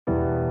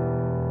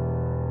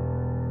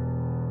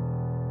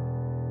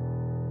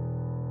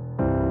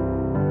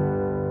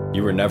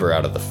You were never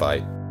out of the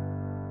fight.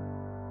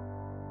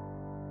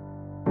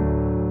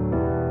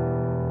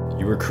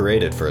 You were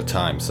created for a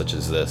time such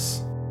as this.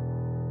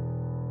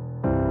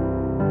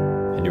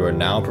 And you are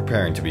now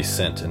preparing to be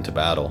sent into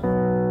battle.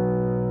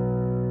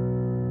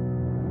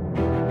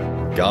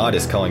 God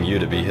is calling you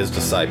to be His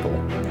disciple,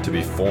 to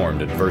be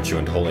formed in virtue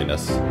and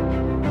holiness.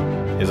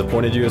 He has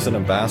appointed you as an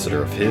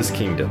ambassador of His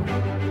kingdom,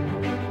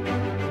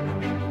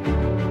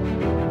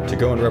 to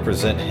go and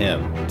represent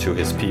Him to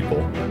His people.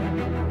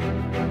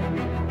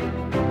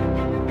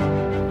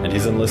 And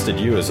He's enlisted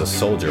you as a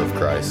soldier of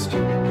Christ, to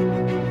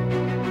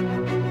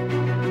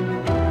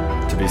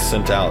be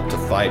sent out to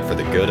fight for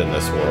the good in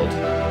this world.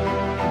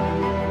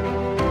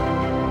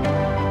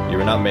 You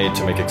were not made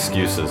to make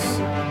excuses.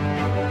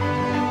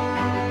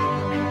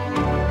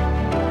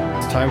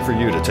 It's time for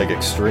you to take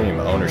extreme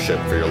ownership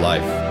for your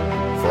life,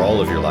 for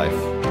all of your life.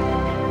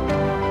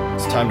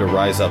 It's time to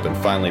rise up and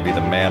finally be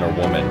the man or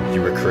woman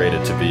you were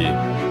created to be.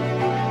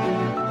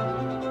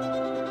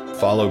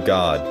 Follow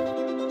God.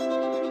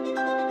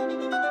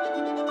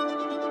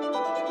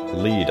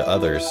 Lead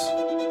others.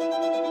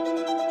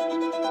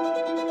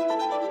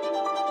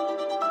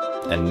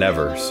 And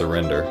never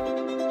surrender.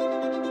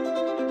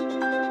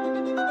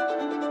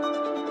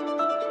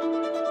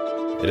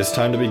 It is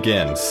time to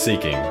begin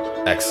seeking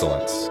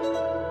excellence.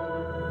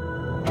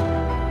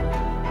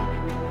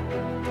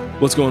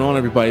 What's going on,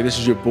 everybody? This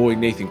is your boy,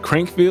 Nathan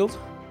Crankfield.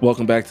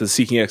 Welcome back to the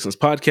Seeking Excellence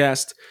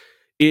podcast.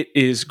 It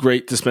is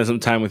great to spend some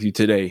time with you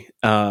today.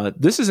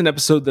 This is an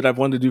episode that I've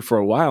wanted to do for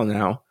a while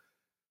now.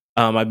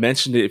 I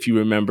mentioned it, if you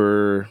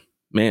remember,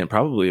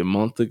 probably a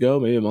month ago,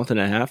 maybe a month and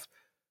a half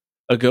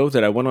ago,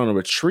 that I went on a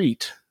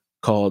retreat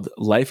called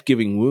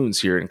Life-Giving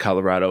Wounds here in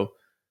Colorado.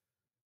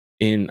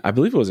 I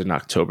believe it was in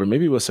October,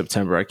 maybe it was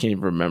September. I can't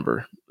even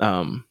remember.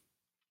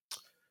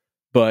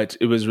 But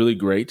it was really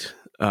great.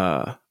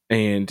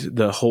 And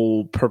the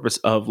whole purpose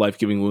of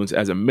Life-Giving Wounds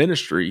as a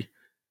ministry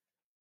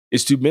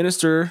is to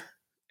minister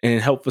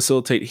and help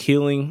facilitate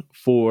healing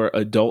for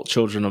adult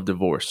children of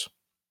divorce.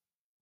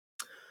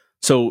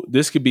 So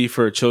this could be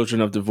for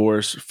children of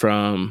divorce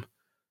from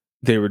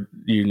your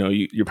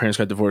parents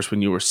got divorced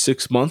when you were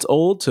 6 months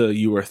old to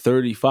you were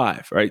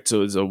 35, right?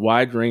 So it's a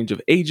wide range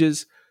of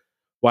ages,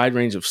 wide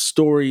range of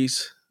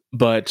stories,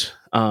 but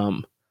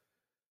I'm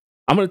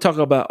going to talk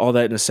about all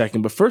that in a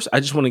second, but first I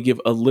just want to give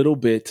a little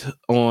bit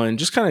on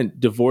just kind of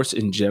divorce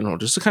in general,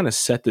 just to kind of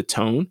set the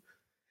tone.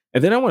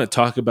 And then I want to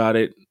talk about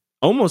it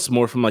almost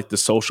more from like the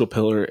social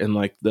pillar and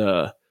like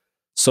the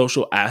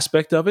social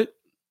aspect of it.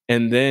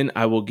 And then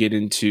I will get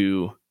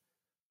into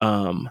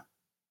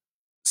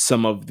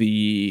some of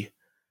the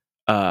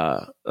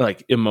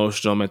like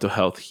emotional, mental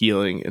health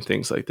healing and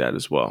things like that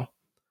as well.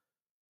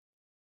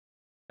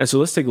 And so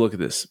let's take a look at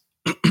this.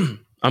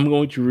 I'm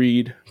going to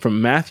read from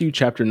Matthew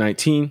chapter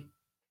 19.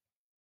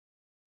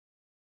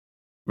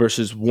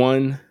 Verses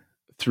 1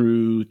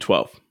 through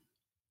 12.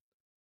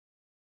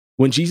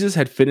 When Jesus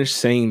had finished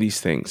saying these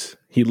things,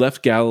 he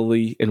left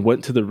Galilee and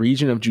went to the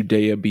region of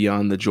Judea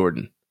beyond the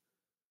Jordan.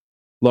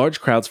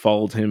 Large crowds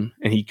followed him,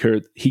 and he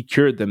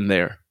cured them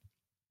there.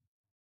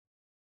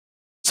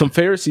 Some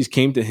Pharisees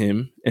came to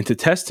him, and to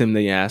test him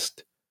they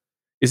asked,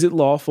 "Is it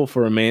lawful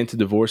for a man to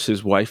divorce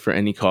his wife for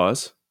any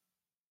cause?"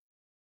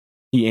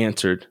 He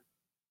answered,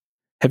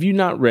 "Have you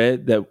not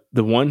read that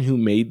the one who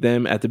made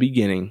them at the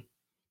beginning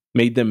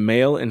made them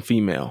male and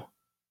female,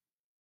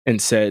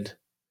 and said,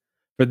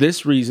 'For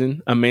this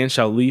reason a man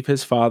shall leave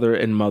his father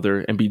and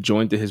mother and be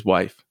joined to his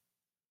wife,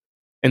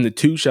 and the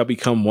two shall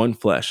become one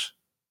flesh.'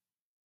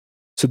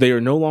 So they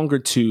are no longer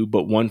two,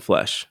 but one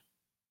flesh.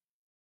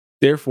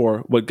 Therefore,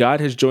 what God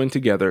has joined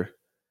together,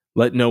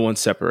 let no one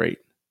separate."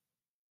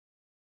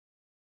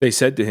 They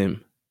said to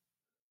him,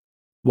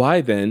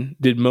 "Why then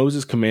did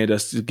Moses command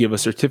us to give a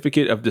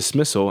certificate of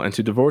dismissal and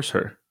to divorce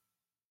her?"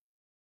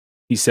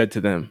 He said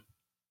to them,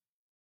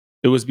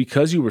 "It was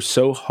because you were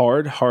so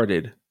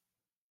hard-hearted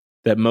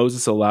that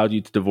Moses allowed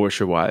you to divorce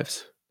your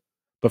wives.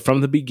 But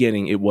from the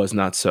beginning it was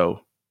not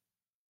so.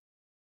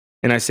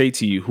 And I say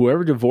to you,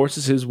 whoever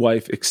divorces his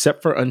wife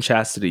except for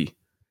unchastity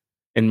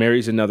and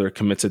marries another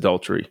commits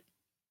adultery."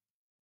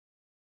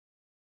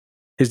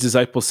 His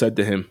disciples said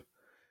to him,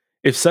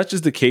 "If such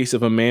is the case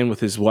of a man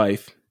with his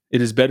wife,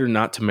 it is better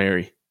not to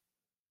marry."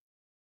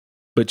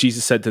 But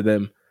Jesus said to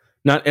them,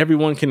 "Not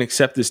everyone can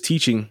accept this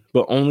teaching,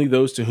 but only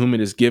those to whom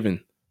it is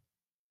given.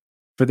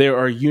 For there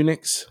are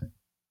eunuchs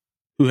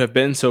who have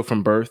been so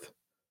from birth,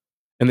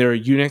 and there are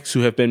eunuchs who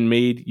have been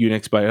made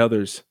eunuchs by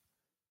others,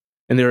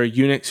 and there are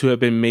eunuchs who have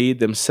been made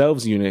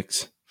themselves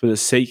eunuchs for the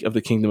sake of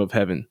the kingdom of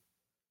heaven.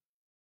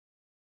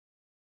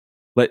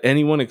 Let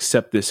anyone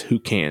accept this who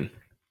can."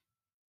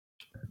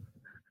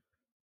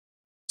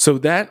 So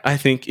that, I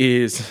think,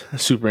 is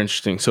super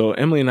interesting. So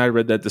Emily and I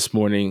read that this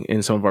morning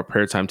in some of our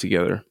prayer time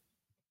together.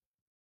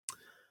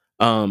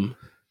 And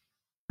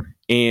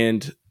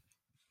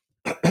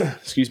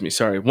excuse me,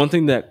 sorry. One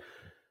thing that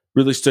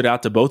really stood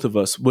out to both of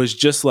us was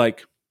just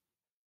like,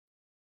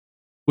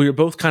 we were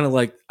both kind of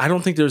like, I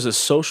don't think there's a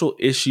social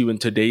issue in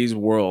today's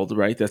world,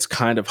 right, that's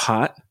kind of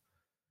hot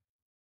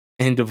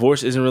and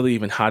divorce isn't really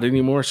even hot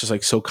anymore. It's just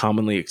like so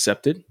commonly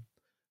accepted.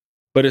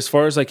 But as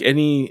far as like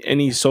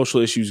any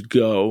social issues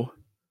go,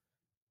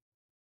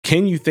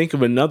 can you think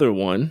of another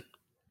one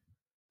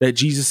that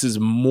Jesus is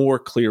more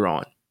clear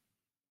on?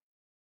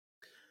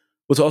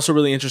 What's also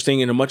really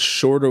interesting, in a much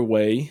shorter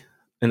way,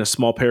 in a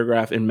small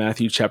paragraph in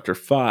Matthew chapter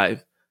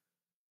 5,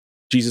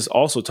 Jesus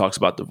also talks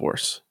about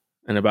divorce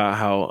and about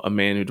how a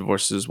man who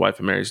divorces his wife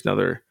and marries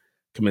another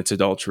commits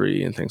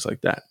adultery and things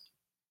like that.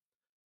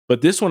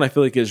 But this one I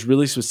feel like is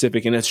really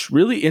specific, and it's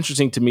really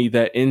interesting to me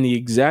that in the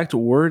exact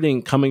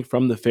wording coming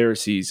from the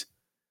Pharisees,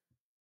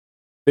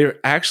 they're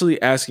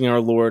actually asking our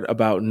Lord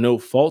about no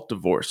fault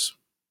divorce.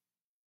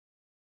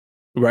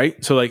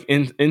 Right? So like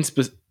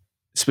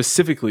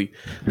specifically,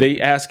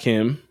 they ask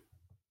him,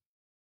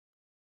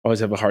 I always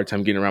have a hard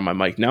time getting around my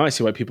mic. Now I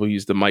see why people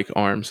use the mic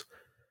arms.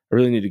 I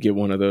really need to get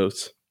one of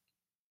those.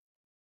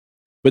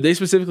 But they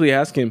specifically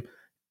ask him,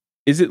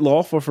 is it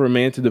lawful for a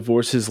man to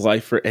divorce his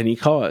wife for any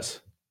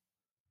cause?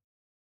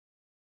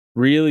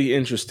 Really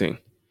interesting.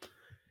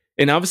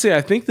 And obviously,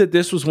 I think that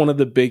this was one of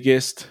the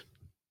biggest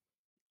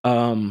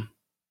turns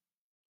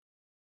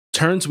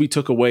we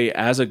took away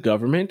as a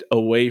government,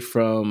 away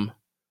from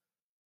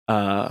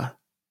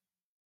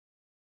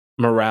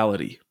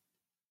morality.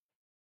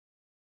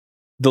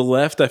 The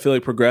left, I feel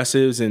like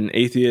progressives and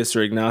atheists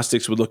or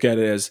agnostics would look at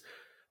it as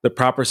the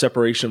proper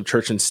separation of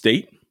church and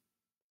state.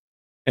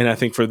 And I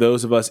think for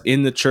those of us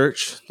in the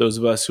church, those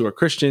of us who are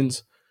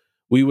Christians,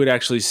 we would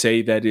actually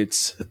say that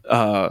it's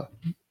a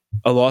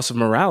loss of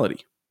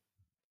morality.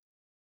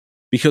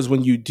 Because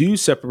when you do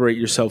separate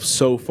yourself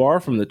so far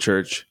from the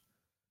church,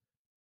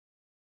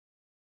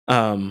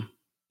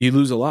 you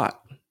lose a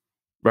lot,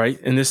 right?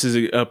 And this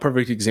is a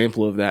perfect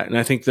example of that. And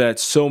I think that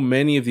so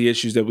many of the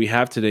issues that we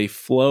have today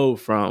flow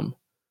from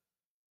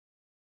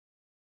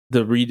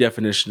the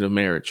redefinition of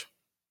marriage.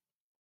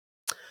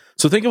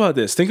 So think about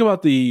this. Think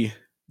about the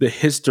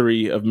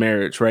history of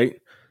marriage, right?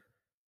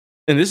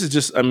 And this is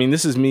just, I mean,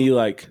 this is me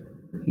like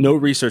no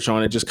research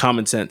on it, just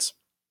common sense.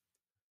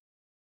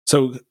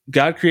 So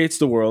God creates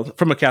the world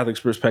from a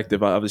Catholic's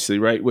perspective, obviously,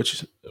 right?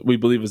 Which we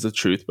believe is the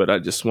truth, but I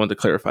just wanted to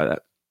clarify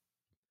that.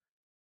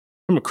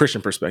 From a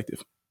Christian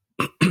perspective,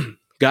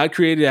 God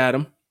created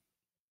Adam,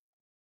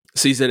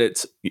 sees that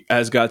it's,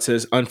 as God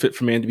says, unfit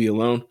for man to be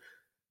alone,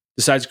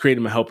 decides to create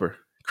him a helper,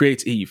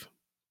 creates Eve.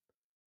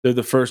 They're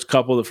the first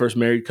couple, the first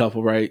married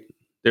couple, right?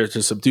 They're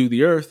to subdue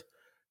the earth,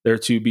 they're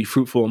to be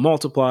fruitful and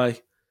multiply,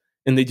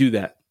 and they do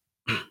that.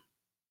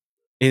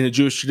 In the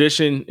Jewish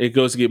tradition, it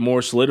goes to get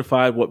more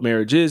solidified what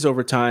marriage is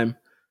over time.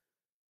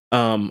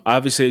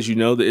 Obviously, as you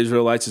know, the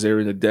Israelites, as they were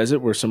in the desert,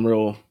 were some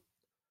real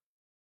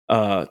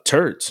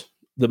turds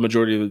the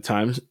majority of the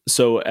time.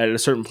 So at a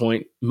certain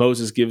point,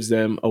 Moses gives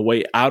them a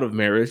way out of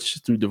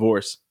marriage through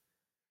divorce.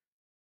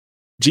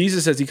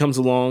 Jesus, as he comes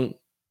along,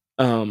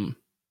 one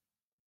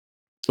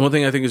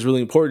thing I think is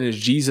really important is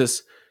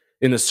Jesus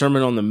in the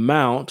Sermon on the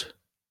Mount,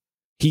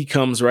 he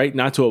comes, right,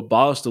 not to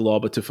abolish the law,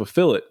 but to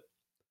fulfill it.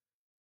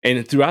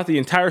 And throughout the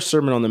entire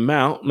Sermon on the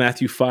Mount,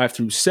 Matthew 5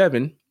 through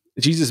 7,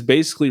 Jesus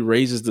basically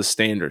raises the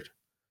standard,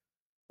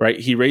 right?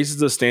 He raises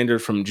the standard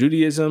from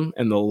Judaism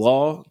and the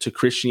law to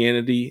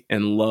Christianity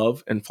and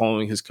love and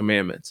following his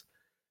commandments.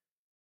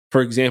 For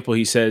example,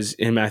 he says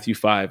in Matthew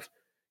 5,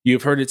 you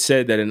have heard it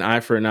said that an eye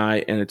for an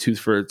eye and a tooth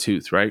for a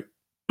tooth, right?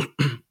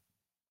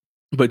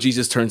 But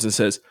Jesus turns and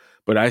says,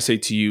 but I say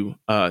to you,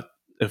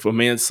 if a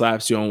man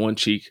slaps you on one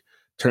cheek,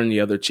 turn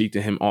the other cheek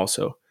to him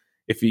also.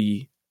 If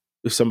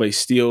somebody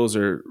steals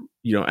or,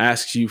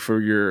 asks you for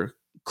your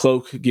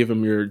cloak, give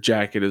him your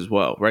jacket as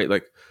well, right?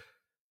 Like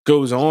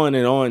goes on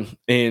and on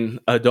in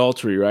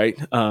adultery, right?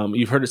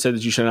 You've heard it said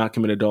that you shall not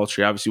commit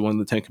adultery, obviously one of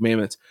the 10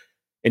 commandments.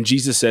 And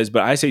Jesus says,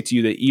 but I say to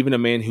you that even a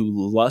man who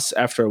lusts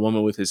after a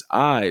woman with his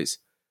eyes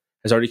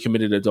has already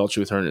committed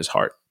adultery with her in his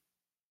heart.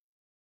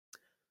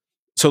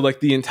 So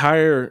like the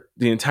entire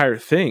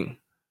thing,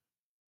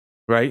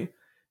 right,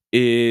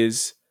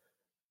 is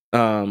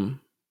the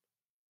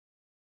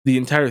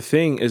entire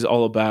thing is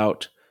all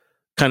about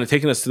kind of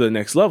taking us to the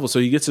next level. So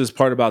he gets to this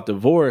part about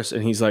divorce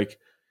and he's like,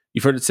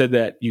 you've heard it said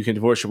that you can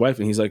divorce your wife.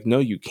 And he's like, no,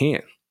 you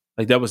can't.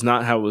 Like that was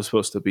not how it was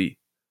supposed to be.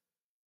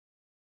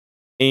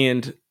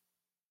 And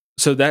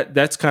so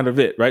that's kind of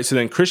it, right? So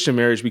then Christian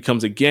marriage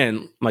becomes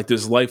again like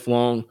this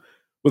lifelong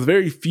with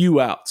very few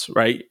outs,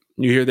 right?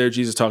 You hear there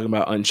Jesus talking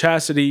about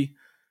unchastity.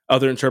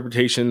 Other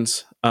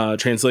interpretations,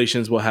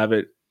 translations will have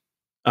it.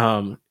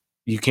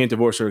 You can't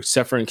divorce her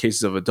except for in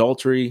cases of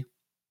adultery,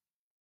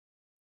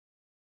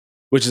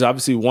 which is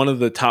obviously one of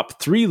the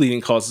top 3 leading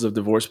causes of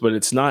divorce, but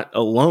it's not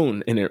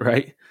alone in it,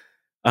 right?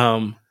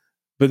 But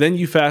then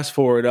you fast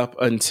forward up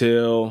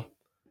until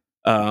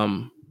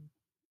when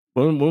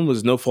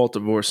was no fault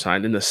divorce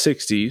signed? In the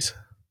 60s.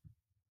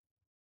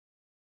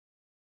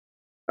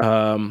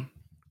 And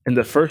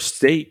the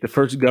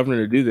first governor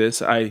to do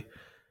this, I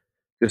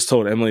just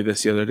told Emily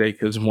this the other day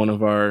because one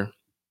of our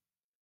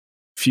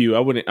few, I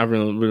wouldn't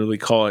really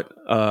call it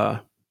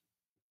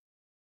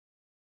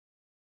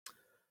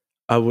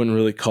I wouldn't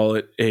really call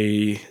it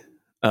a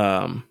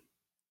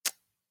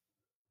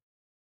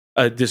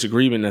a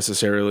disagreement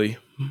necessarily,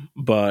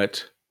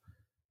 but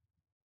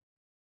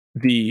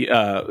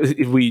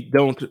if we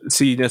don't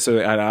see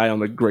necessarily eye to eye on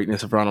the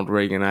greatness of Ronald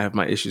Reagan, I have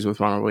my issues with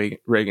Ronald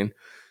Reagan.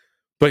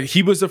 But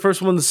he was the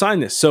first one to sign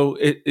this. So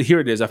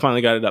here it is. I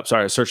finally got it up. Sorry,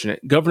 I was searching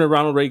it. Governor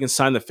Ronald Reagan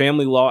signed the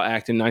Family Law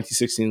Act in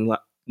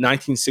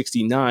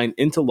 1969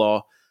 into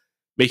law,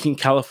 making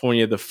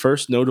California the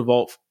first no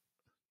default.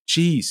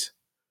 Jeez,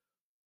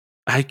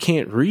 I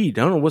can't read.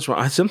 I don't know what's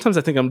wrong. Sometimes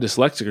I think I'm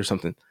dyslexic or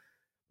something.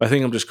 I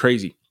think I'm just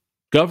crazy.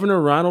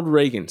 Governor Ronald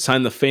Reagan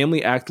signed the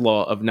Family Act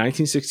law of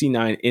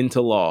 1969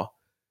 into law,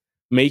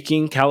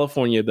 making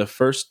California the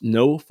first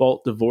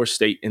no-fault divorce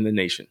state in the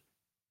nation.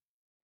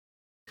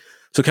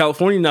 So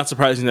California, not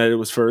surprising that it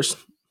was first,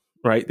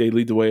 right? They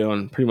lead the way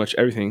on pretty much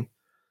everything.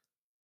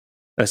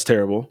 That's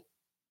terrible.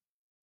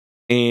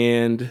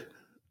 And,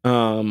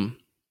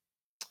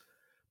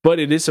 but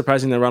it is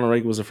surprising that Ronald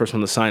Reagan was the first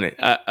one to sign it.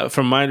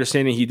 From my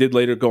understanding, he did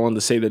later go on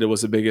to say that it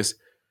was the biggest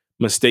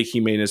mistake he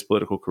made in his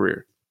political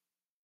career,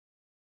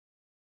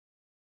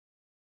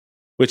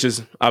 which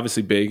is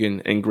obviously big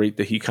and great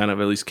that he kind of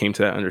at least came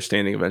to that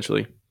understanding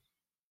eventually.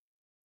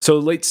 So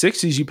late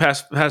 60s, you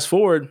pass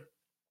forward,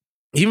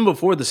 even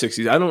before the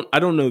 60s. I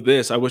don't know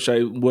this. I wish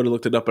I would have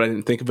looked it up, but I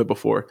didn't think of it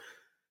before.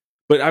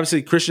 But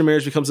obviously, Christian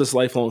marriage becomes this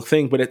lifelong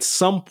thing. But at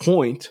some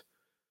point,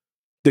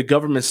 the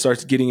government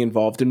starts getting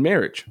involved in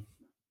marriage.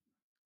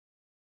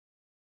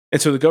 And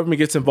so the government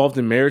gets involved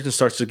in marriage and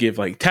starts to give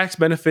like tax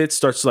benefits,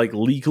 starts to like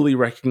legally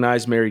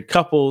recognize married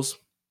couples.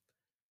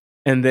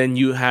 And then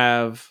you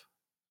have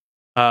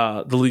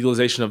the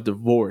legalization of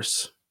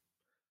divorce,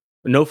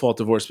 no-fault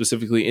divorce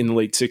specifically in the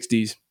late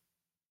 60s.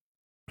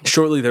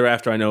 Shortly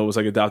thereafter, I know it was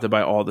like adopted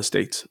by all the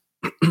states.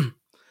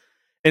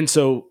 And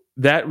so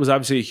that was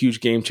obviously a huge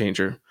game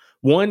changer.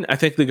 One, I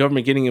think the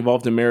government getting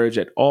involved in marriage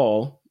at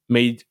all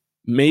made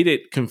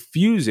it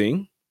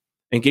confusing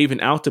and gave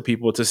an out to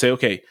people to say,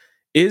 okay,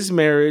 is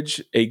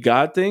marriage a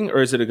God thing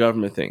or is it a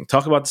government thing?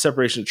 Talk about the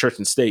separation of church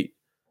and state.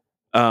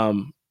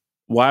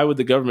 Why would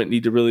the government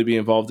need to really be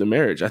involved in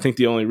marriage? I think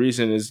the only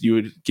reason is you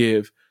would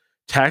give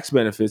tax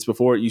benefits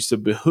before it used to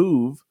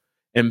behoove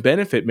and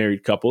benefit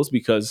married couples,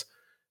 because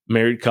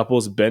married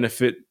couples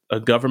benefit a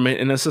government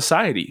and a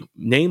society,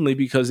 namely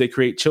because they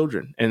create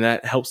children, and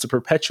that helps to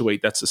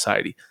perpetuate that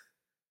society.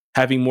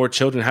 Having more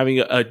children, having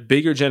a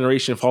bigger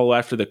generation follow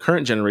after the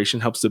current generation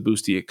helps to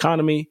boost the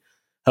economy,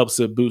 helps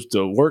to boost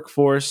the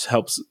workforce,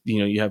 helps,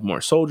 you have more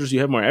soldiers, you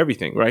have more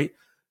everything, right?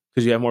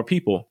 Because you have more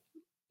people,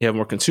 you have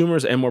more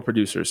consumers and more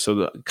producers. So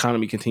the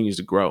economy continues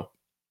to grow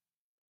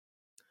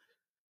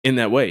in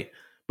that way.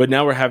 But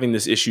now we're having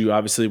this issue,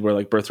 obviously, where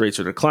like birth rates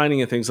are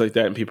declining and things like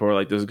that. And people are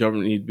like, does the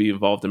government need to be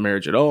involved in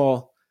marriage at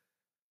all?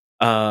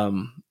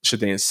 Should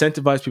they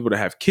incentivize people to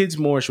have kids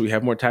more? Should we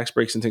have more tax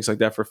breaks and things like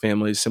that for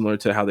families, similar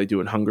to how they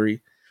do in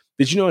Hungary?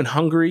 Did you know in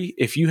Hungary,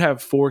 if you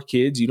have 4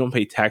 kids, you don't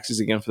pay taxes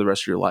again for the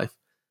rest of your life?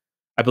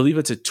 I believe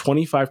it's a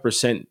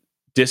 25%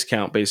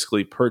 discount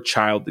basically per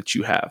child that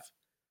you have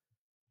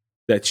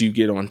that you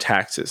get on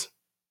taxes.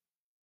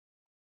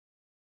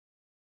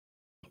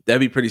 That'd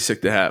be pretty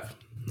sick to have.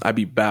 I'd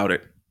be about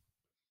it.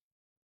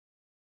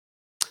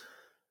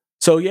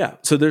 So yeah,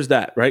 so there's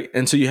that, right?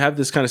 And so you have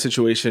this kind of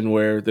situation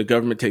where the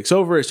government takes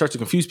over, it starts to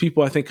confuse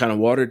people, I think kind of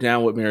watered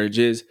down what marriage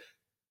is.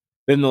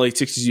 Then in the late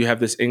 60s, you have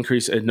this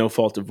increase in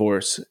no-fault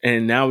divorce.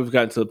 And now we've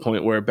gotten to the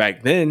point where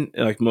back then,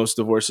 like most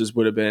divorces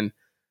would have been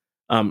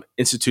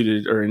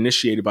instituted or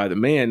initiated by the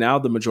man. Now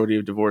the majority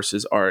of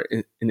divorces are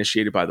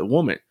initiated by the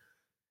woman.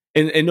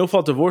 And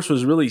no-fault divorce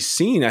was really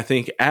seen, I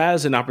think,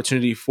 as an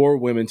opportunity for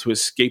women to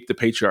escape the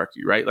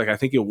patriarchy, right? Like I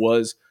think it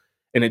was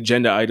an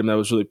agenda item that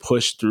was really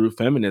pushed through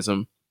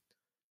feminism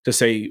to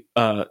say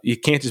you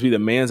can't just be the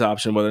man's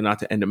option whether or not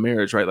to end a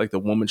marriage, right? Like the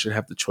woman should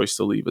have the choice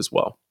to leave as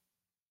well.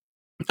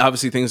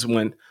 Obviously, things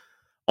went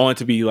on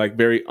to be like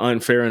very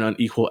unfair and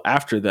unequal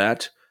after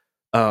that,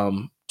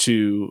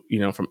 to,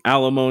 from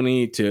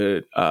alimony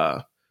to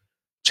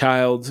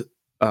child,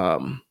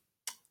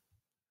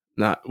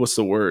 not what's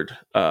the word?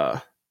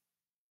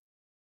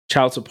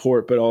 Child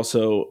support, but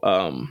also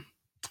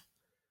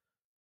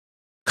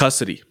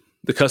custody,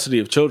 the custody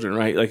of children,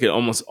 right? Like it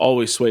almost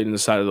always swayed in the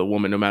side of the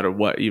woman, no matter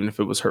what, even if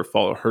it was her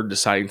fault or her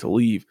deciding to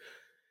leave.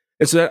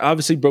 And so that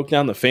obviously broke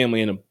down the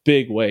family in a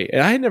big way.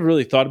 And I had never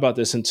really thought about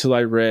this until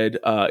I read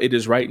It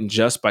Is Right and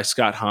Just by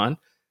Scott Hahn.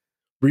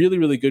 Really,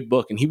 really good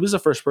book. And he was the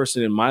first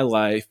person in my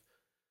life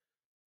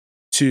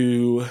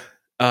to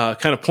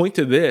kind of point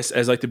to this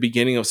as like the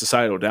beginning of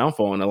societal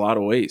downfall in a lot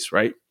of ways,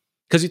 right?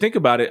 Because you think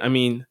about it, I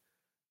mean,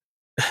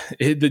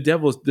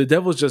 the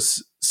devil's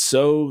just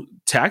so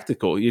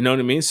tactical, you know what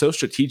I mean? So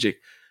strategic.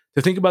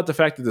 To think about the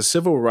fact that the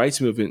civil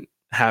rights movement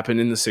happened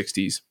in the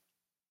 60s.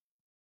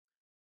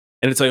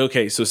 And it's like,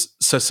 okay, so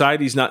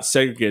society's not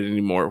segregated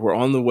anymore. We're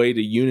on the way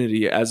to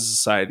unity as a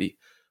society.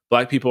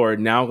 Black people are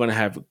now going to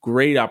have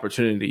great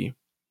opportunity,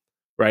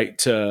 right,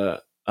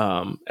 to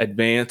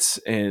advance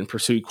and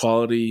pursue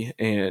equality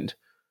and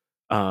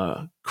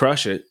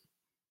crush it.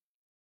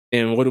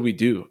 And what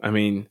do? I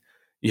mean,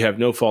 you have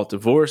no-fault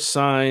divorce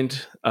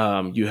signed.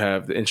 You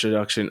have the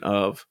introduction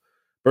of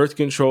birth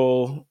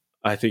control.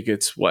 I think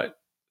it's 4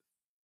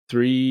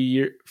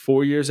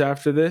 years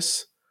after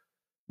this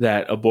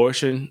that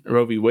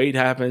Roe v. Wade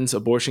happens,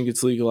 abortion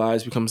gets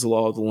legalized, becomes the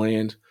law of the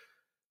land.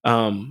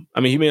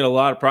 He made a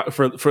lot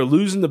of for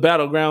losing the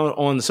battleground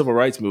on the civil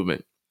rights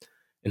movement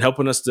and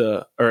helping us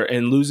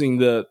and losing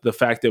the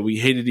fact that we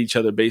hated each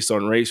other based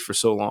on race for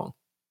so long.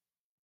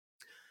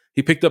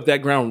 He picked up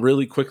that ground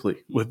really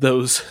quickly with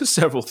those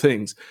several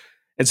things.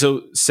 And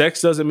so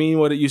sex doesn't mean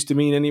what it used to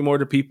mean anymore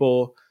to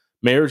people.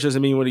 Marriage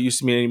doesn't mean what it used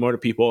to mean anymore to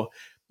people.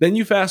 Then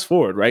you fast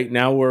forward, right?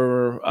 Now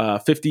we're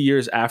 50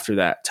 years after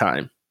that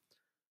time.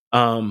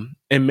 And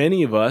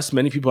many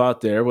people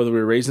out there, whether we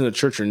were raised in the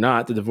church or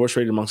not, the divorce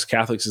rate amongst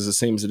Catholics is the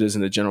same as it is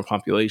in the general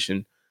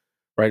population,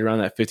 right around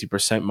that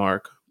 50%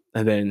 mark.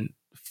 And then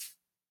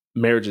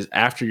marriages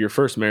after your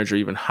first marriage are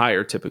even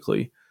higher,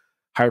 typically,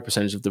 higher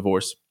percentage of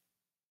divorce.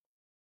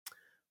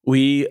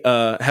 We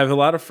have a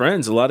lot of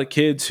friends, a lot of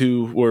kids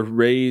who were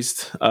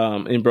raised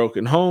in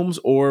broken homes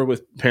or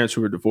with parents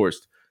who were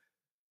divorced.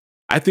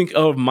 I think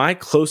of my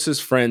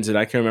closest friends that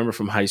I can remember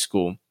from high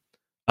school,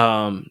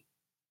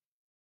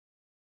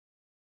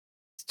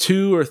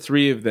 2 or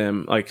 3 of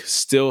them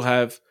still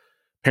have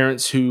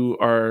parents who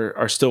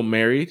are still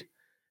married.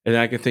 And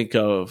I can think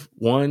of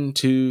 1,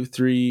 2,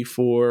 3,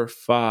 4,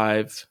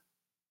 5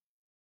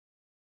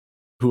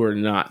 who are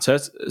not. So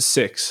that's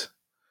 6.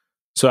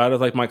 So out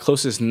of my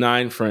closest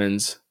 9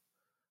 friends,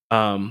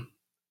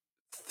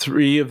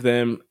 3 of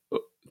them,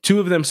 2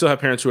 of them still have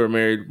parents who are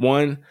married.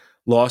 1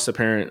 lost a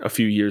parent a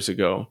few years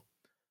ago.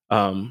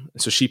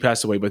 So she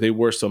passed away, but they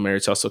were still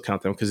married. So I'll still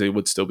count them because they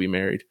would still be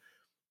married.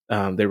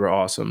 They were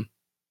awesome.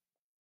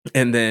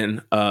 And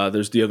then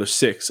there's the other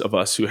 6 of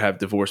us who have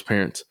divorced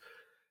parents.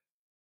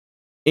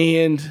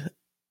 And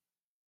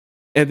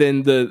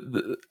then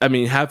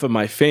half of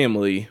my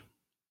family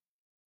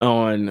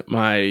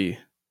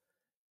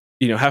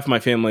half of my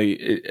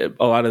family,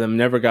 a lot of them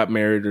never got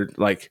married or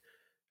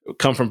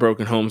come from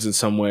broken homes in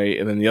some way.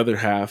 And then the other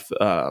half,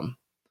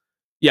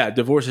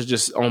 divorce is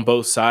just on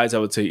both sides. I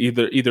would say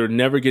either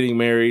never getting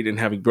married and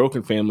having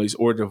broken families,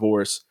 or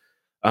divorce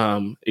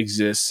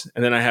exists.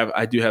 And then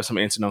I do have some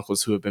aunts and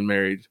uncles who have been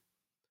married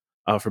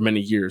for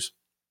many years.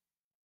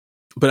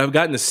 But I've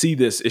gotten to see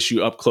this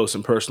issue up close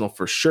and personal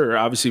for sure,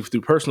 obviously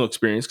through personal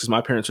experience because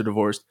my parents are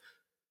divorced.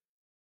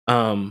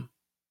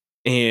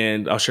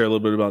 And I'll share a little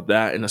bit about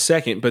that in a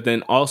second, but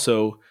then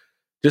also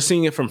just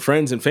seeing it from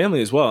friends and family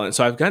as well. And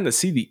so I've gotten to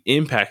see the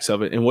impacts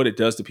of it and what it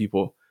does to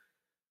people.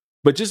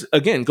 But just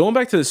again, going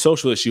back to the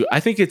social issue,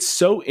 I think it's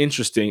so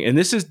interesting. And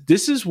this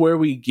is where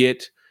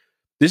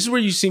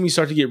you see me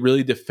start to get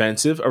really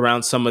defensive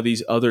around some of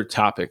these other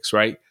topics,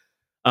 right?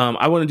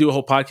 I want to do a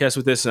whole podcast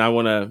with this, and I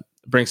want to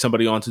bring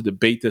somebody on to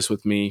debate this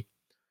with me.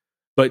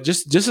 But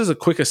just as a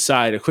quick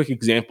aside, a quick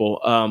example,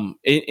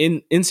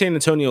 in San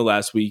Antonio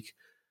last week,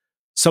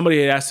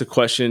 somebody had asked a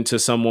question to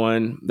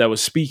someone that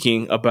was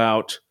speaking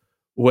about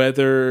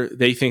whether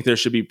they think there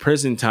should be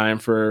prison time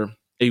for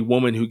a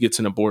woman who gets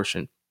an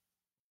abortion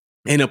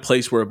in a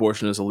place where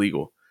abortion is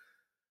illegal.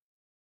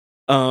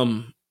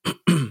 And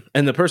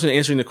the person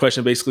answering the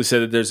question basically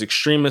said that there's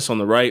extremists on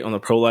the right, on the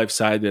pro-life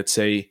side, that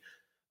say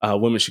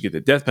women should get the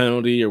death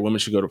penalty or women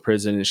should go to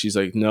prison. And she's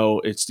like,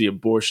 no, it's the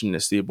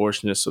abortionists. The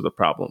abortionists are the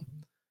problem.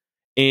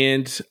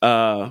 And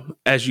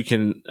as you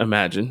can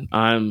imagine,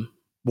 I'm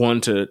one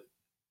to,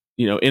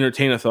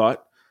 entertain a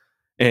thought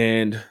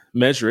and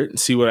measure it and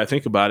see what I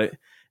think about it.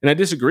 And I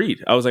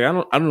disagreed. I was like, I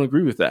don't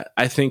agree with that.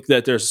 I think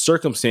that there's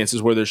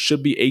circumstances where there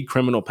should be a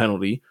criminal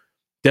penalty,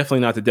 definitely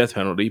not the death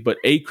penalty, but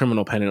a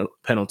criminal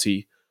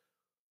penalty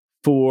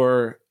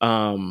for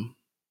a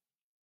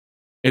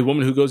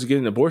woman who goes to get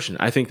an abortion.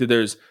 I think that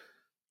there's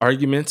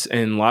arguments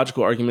and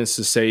logical arguments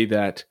to say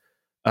that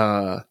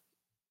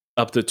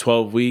up to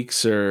 12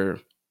 weeks or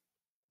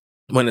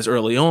when it's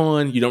early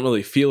on, you don't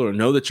really feel or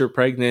know that you're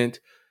pregnant.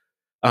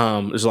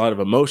 There's a lot of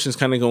emotions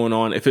kind of going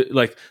on. If it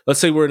let's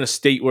say we're in a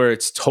state where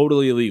it's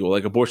totally illegal,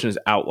 like abortion is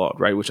outlawed,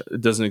 right? Which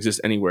doesn't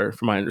exist anywhere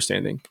from my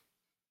understanding.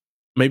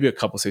 Maybe a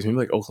couple states, maybe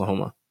like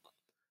Oklahoma.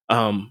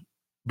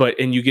 But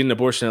you get an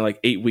abortion at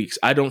 8 weeks.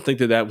 I don't think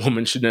that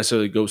woman should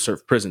necessarily go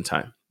serve prison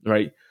time,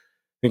 right? I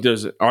think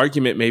there's an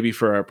argument maybe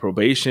for a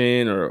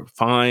probation or a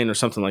fine or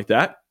something like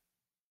that.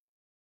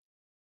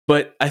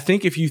 But I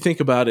think if you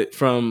think about it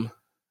from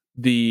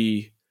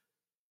the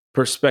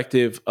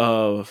perspective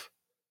of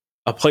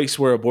a place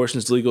where abortion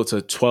is legal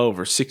to 12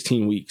 or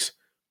 16 weeks,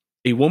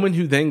 a woman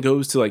who then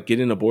goes to get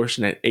an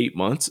abortion at 8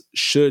 months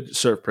should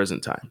serve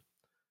prison time.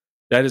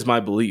 That is my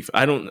belief.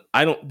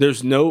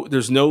 There's no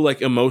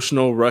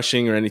emotional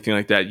rushing or anything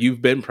like that.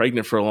 You've been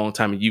pregnant for a long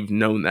time and you've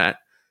known that.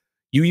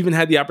 You even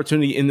had the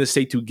opportunity in this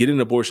state to get an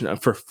abortion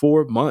for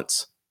 4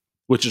 months,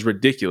 which is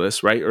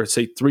ridiculous, right? Or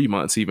say 3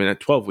 months, even at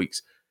 12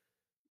 weeks.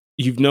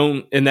 You've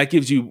known, and that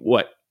gives you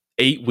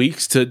 8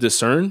 weeks to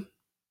discern?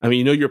 I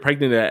mean, you're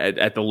pregnant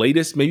at the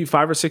latest, maybe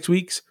 5 or 6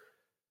 weeks.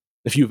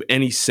 If you have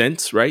any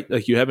sense, right?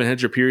 You haven't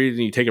had your period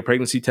and you take a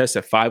pregnancy test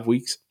at 5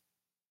 weeks.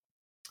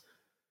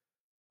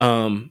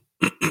 And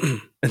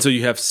so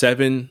you have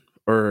 7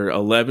 or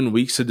 11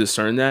 weeks to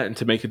discern that and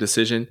to make a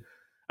decision.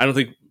 I don't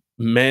think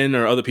men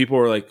or other people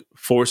are like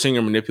forcing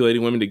or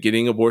manipulating women to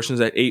getting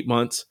abortions at 8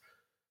 months.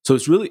 So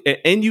it's really,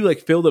 and you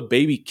like feel the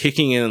baby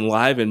kicking in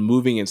alive and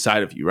moving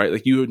inside of you, right?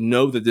 Like you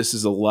know that this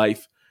is a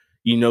life.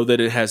 You know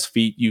that it has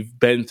feet. You've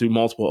been through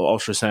multiple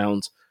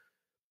ultrasounds.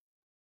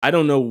 I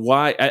don't know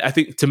why. I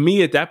think to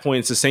me at that point,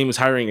 it's the same as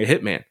hiring a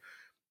hitman.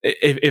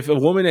 If a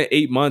woman at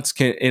 8 months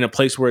can, in a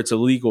place where it's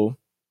illegal,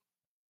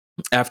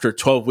 after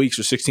 12 weeks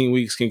or 16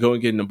 weeks can go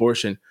and get an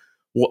abortion,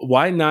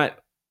 why not,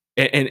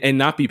 and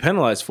not be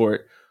penalized for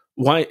it?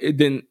 Why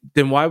then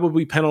why would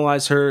we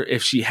penalize her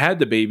if she had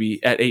the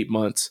baby at 8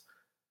 months?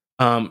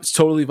 It's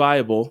totally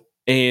viable,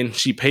 and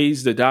she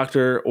pays the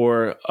doctor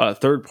or a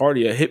third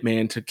party, a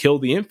hitman, to kill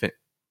the infant.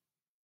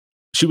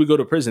 She would go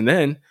to prison.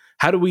 Then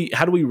how do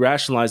we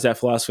rationalize that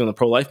philosophy in the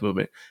pro-life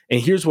movement?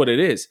 And here's what it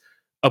is: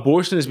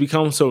 abortion has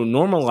become so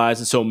normalized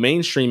and so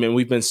mainstream, and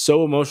we've been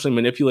so emotionally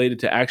manipulated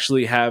to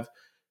actually have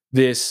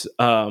this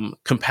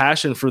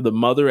compassion for the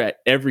mother at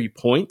every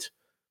point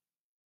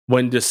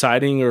when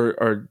deciding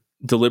or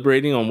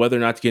deliberating on whether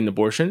or not to get an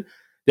abortion,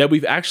 that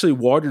we've actually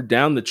watered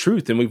down the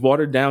truth and we've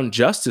watered down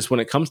justice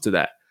when it comes to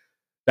that.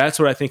 That's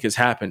what I think has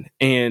happened.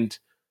 And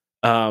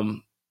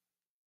I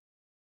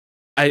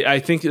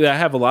think that I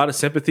have a lot of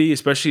sympathy,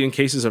 especially in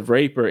cases of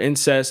rape or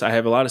incest. I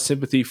have a lot of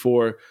sympathy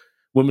for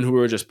women who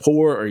are just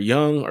poor or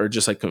young or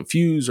just like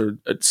confused or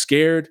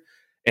scared.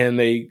 And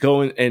they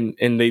go in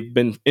and they've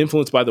been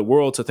influenced by the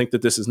world to think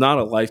that this is not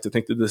a life, to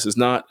think that this is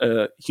not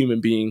a human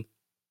being.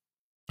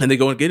 And they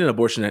go and get an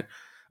abortion at,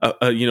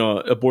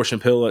 abortion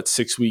pill at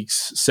 6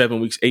 weeks, 7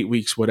 weeks, 8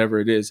 weeks, whatever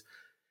it is.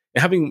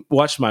 And having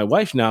watched my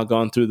wife now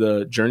gone through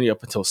the journey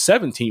up until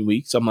 17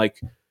 weeks, I'm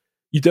like,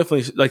 you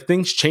definitely, like,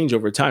 things change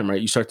over time,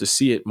 right? You start to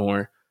see it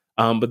more.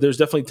 But there's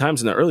definitely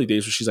times in the early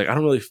days where she's like, I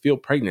don't really feel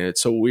pregnant.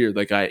 It's so weird.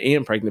 Like, I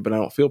am pregnant, but I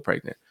don't feel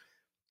pregnant.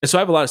 And so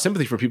I have a lot of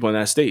sympathy for people in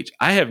that stage.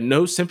 I have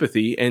no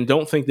sympathy and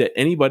don't think that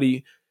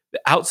anybody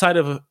outside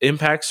of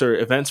impacts or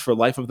events for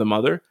life of the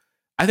mother,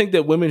 I think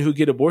that women who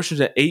get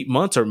abortions at 8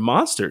 months are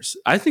monsters.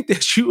 I think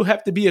that you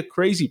have to be a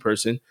crazy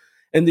person.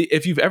 And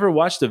if you've ever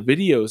watched the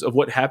videos of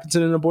what happens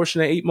in an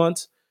abortion at 8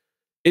 months,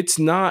 it's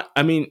not,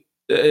 I mean,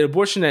 an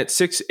abortion at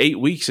 6, 8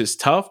 weeks is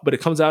tough, but it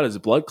comes out as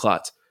blood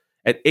clots.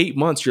 At 8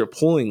 months, you're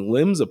pulling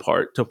limbs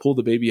apart to pull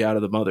the baby out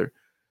of the mother.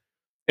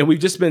 And we've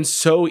just been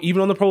so,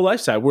 even on the pro-life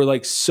side, we're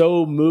like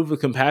so moved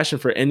with compassion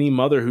for any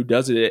mother who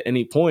does it at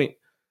any point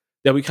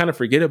that we kind of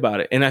forget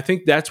about it. And I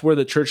think that's where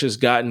the church has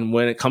gotten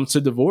when it comes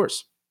to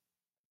divorce.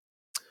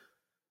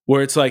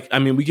 Where it's like, I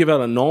mean, we give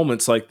out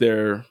annulments like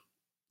they're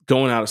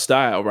going out of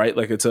style, right?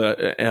 Like it's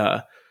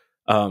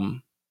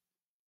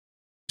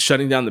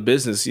shutting down the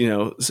business,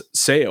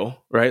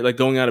 sale, right? Like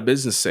going out of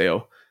business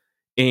sale.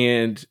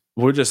 And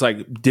we're just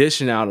like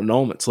dishing out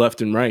annulments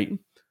left and right.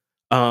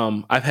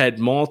 I've had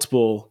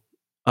multiple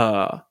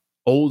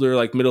older,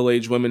 like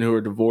middle-aged women who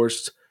are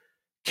divorced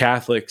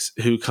Catholics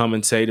who come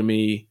and say to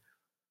me,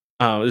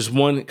 there's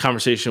one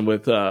conversation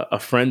with a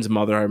friend's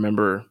mother I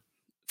remember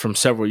from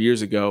several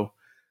years ago.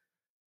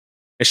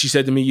 And she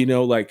said to me,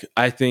 like,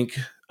 I think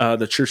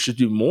the church should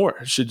do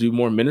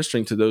more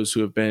ministering to those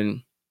who have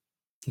been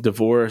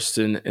divorced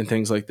and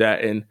things like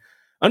that. And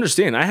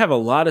understand, I have a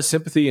lot of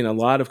sympathy and a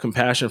lot of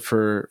compassion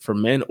for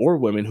men or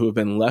women who have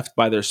been left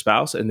by their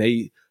spouse and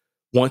they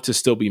want to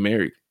still be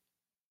married.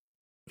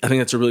 I think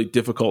that's a really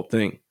difficult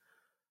thing.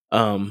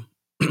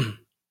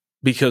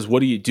 Because what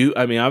do you do?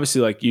 I mean,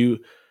 obviously, like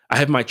I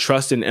have my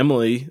trust in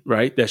Emily,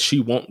 right? That she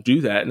won't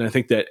do that. And I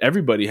think that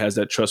everybody has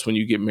that trust when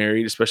you get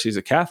married, especially as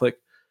a Catholic.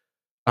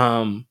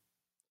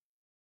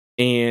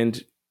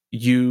 And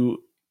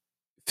you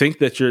think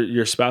that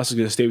your spouse is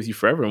going to stay with you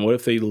forever. And what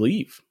if they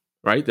leave,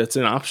 right? That's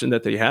an option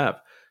that they have.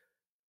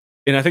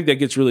 And I think that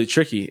gets really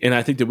tricky. And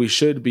I think that we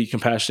should be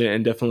compassionate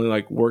and definitely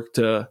like work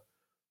to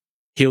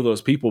heal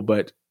those people.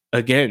 But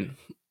again,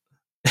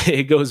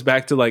 it goes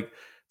back to like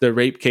the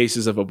rape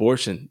cases of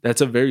abortion.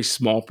 That's a very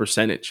small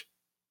percentage,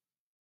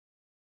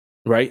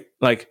 right?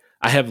 Like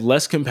I have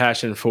less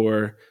compassion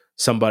for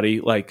somebody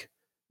like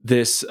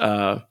this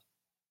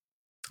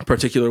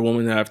particular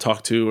woman that I've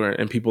talked to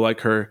and people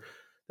like her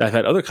that I've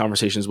had other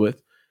conversations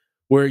with,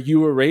 where you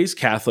were raised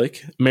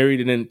Catholic,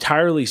 married an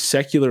entirely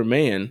secular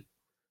man,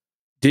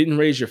 didn't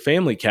raise your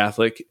family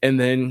Catholic, and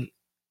then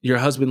your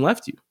husband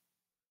left you.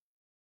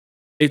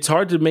 It's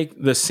hard to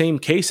make the same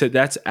case that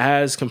that's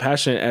as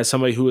compassionate as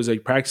somebody who is a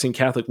practicing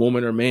Catholic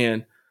woman or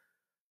man,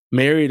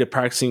 married a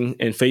practicing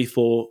and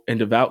faithful and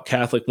devout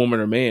Catholic woman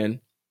or man,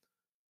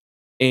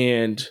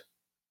 and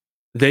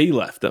they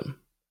left them,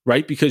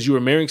 right? Because you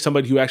were marrying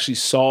somebody who actually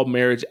saw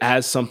marriage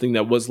as something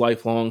that was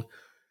lifelong,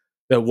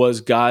 that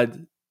was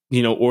God,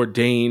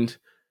 ordained,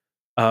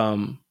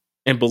 and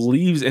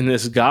believes in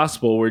this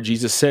gospel where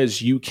Jesus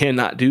says you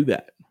cannot do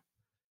that.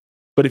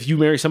 But if you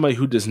marry somebody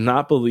who does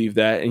not believe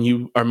that and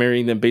you are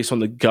marrying them based on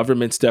the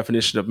government's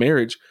definition of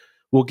marriage,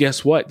 well,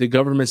 guess what? The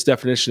government's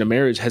definition of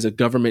marriage has a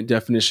government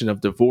definition of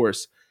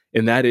divorce,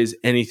 and that is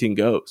anything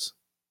goes.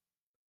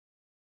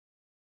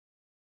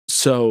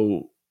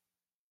 So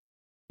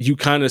you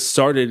kind of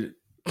started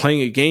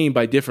playing a game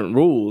by different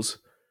rules,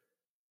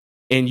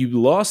 and you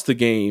lost the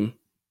game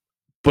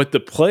but the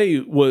play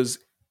was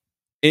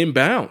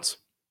inbounds.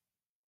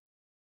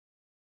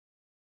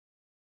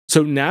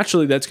 So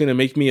naturally, that's going to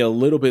make me a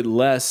little bit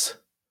less,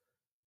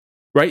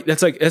 right?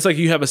 That's like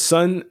you have a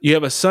son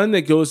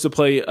that goes to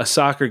play a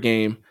soccer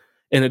game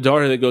and a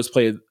daughter that goes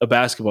play a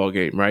basketball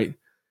game, right?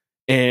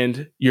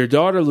 And your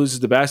daughter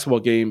loses the basketball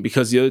game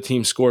because the other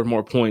team scored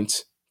more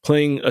points,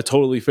 playing a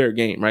totally fair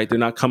game, right? They're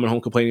not coming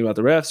home complaining about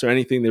the refs or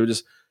anything.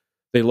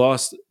 They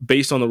lost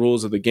based on the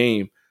rules of the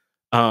game.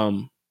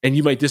 And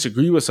you might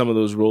disagree with some of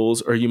those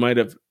rules, or you might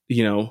have,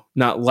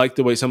 not liked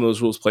the way some of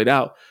those rules played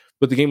out,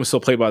 but the game was still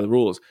played by the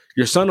rules.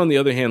 Your son, on the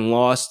other hand,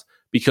 lost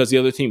because the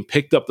other team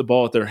picked up the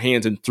ball with their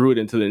hands and threw it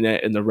into the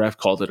net, and the ref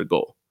called it a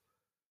goal.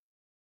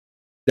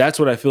 That's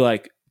what I feel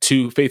like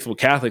two faithful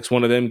Catholics,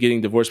 one of them getting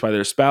divorced by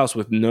their spouse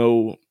with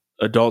no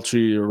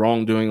adultery or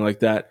wrongdoing like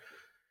that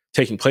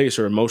taking place,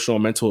 or emotional or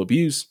mental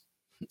abuse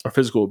or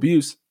physical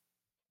abuse,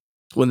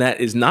 when that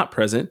is not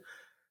present,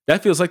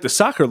 that feels like the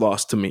soccer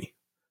loss to me,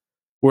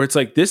 where it's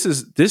like, this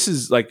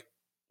is like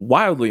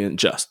wildly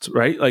unjust,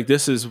 right? Like,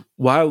 this is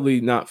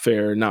wildly not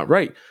fair, not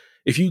right.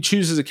 If you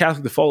choose as a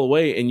Catholic to fall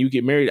away and you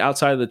get married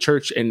outside of the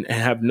church and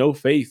have no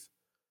faith,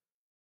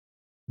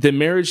 then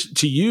marriage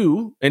to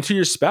you and to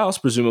your spouse,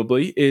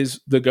 presumably,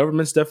 is the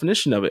government's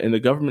definition of it. And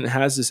the government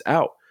has this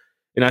out.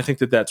 And I think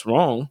that that's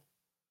wrong,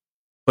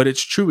 but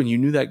it's true. And you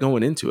knew that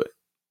going into it.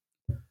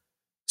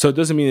 So it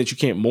doesn't mean that you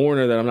can't mourn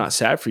or that I'm not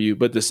sad for you,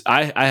 but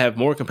I have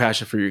more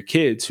compassion for your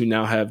kids who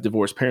now have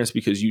divorced parents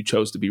because you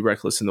chose to be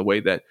reckless in the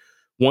way that,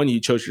 one,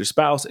 you chose your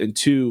spouse, and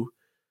two,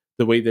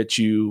 the way that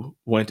you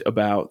went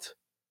about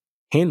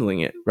handling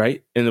it,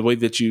 right? And the way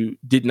that you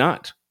did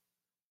not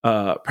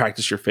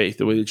practice your faith,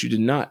 the way that you did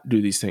not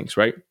do these things,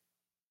 right?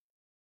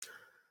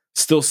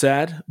 Still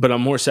sad, but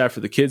I'm more sad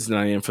for the kids than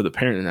I am for the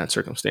parent in that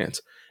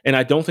circumstance. And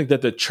I don't think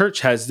that the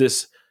church has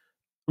this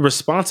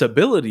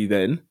responsibility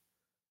then,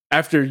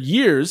 after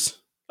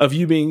years of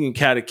you being in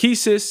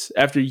catechesis,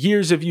 after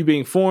years of you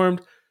being formed,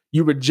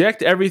 you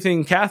reject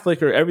everything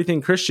Catholic or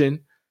everything Christian,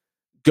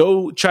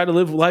 go try to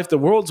live life the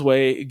world's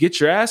way, get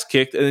your ass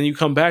kicked, and then you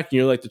come back and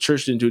you're like, the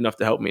church didn't do enough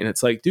to help me. And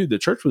it's like, dude, the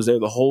church was there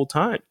the whole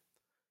time.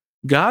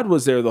 God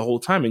was there the whole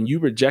time, and you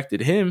rejected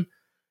him.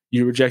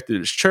 You rejected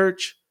his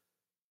church.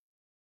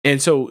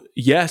 And so,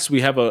 yes,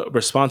 we have a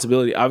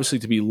responsibility, obviously,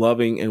 to be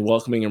loving and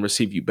welcoming and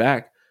receive you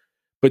back.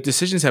 But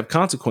decisions have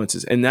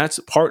consequences, and that's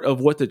part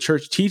of what the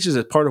church teaches,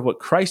 as part of what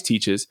Christ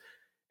teaches.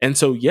 And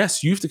so,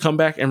 yes, you have to come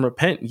back and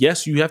repent.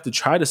 Yes, you have to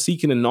try to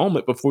seek an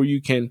annulment before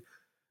you can,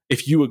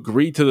 if you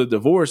agree to the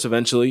divorce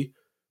eventually,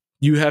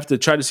 you have to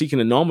try to seek an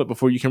annulment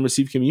before you can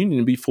receive communion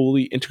and be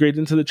fully integrated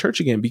into the church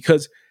again,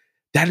 because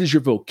that is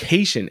your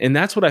vocation. And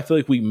that's what I feel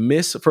like we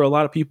miss for a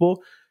lot of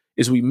people,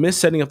 is we miss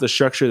setting up the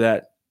structure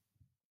that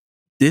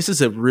this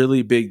is a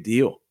really big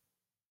deal.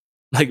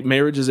 Like,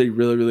 marriage is a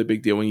really, really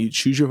big deal. When you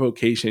choose your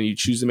vocation, you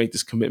choose to make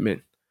this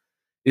commitment,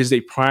 it is a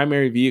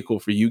primary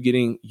vehicle for you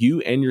getting you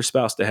and your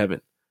spouse to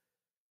heaven.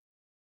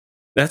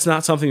 That's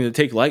not something to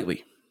take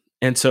lightly.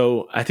 And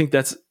so I think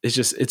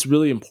it's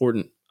really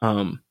important.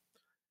 And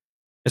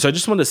so I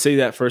just wanted to say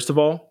that, first of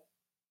all,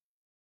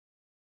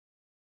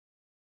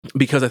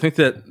 because I think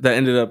that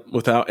ended up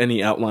without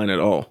any outline at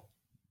all,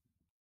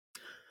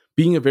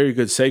 being a very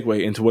good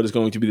segue into what is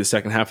going to be the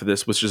second half of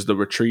this, which is the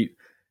retreat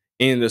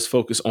and this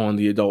focus on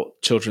the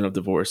adult children of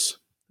divorce.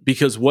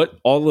 Because what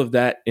all of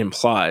that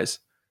implies,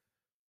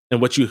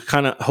 and what you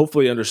kind of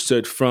hopefully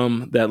understood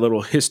from that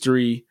little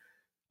history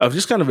of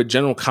just kind of a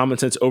general common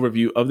sense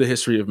overview of the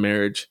history of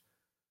marriage,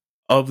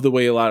 of the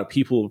way a lot of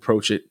people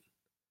approach it,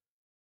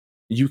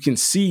 you can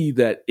see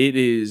that it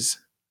is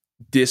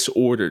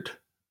disordered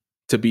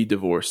to be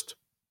divorced.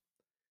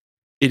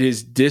 It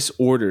is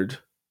disordered,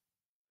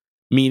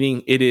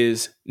 meaning it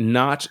is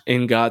not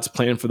in God's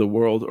plan for the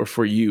world or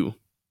for you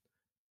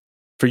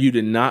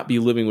to not be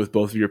living with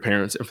both of your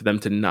parents and for them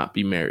to not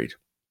be married.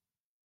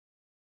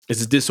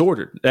 It's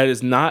disordered. That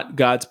is not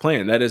God's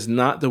plan. That is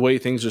not the way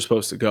things are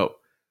supposed to go.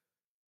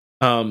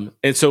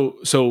 And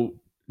so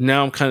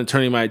now I'm kind of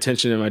turning my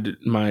attention and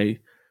my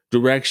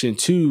direction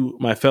to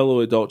my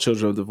fellow adult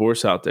children of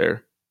divorce out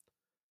there.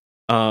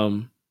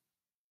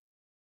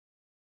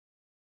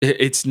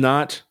 It's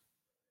not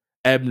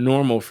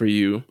abnormal for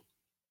you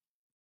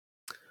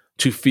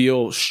to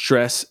feel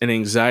stress and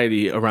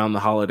anxiety around the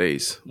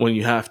holidays when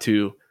you have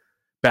to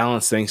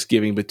balance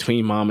Thanksgiving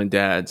between mom and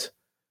dad's,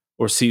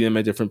 or see them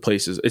at different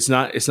places. It's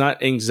not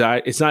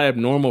anxiety. It's not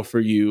abnormal for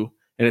you,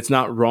 and it's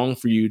not wrong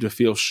for you to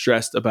feel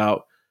stressed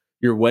about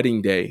your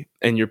wedding day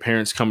and your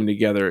parents coming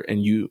together,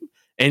 and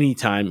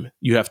anytime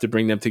you have to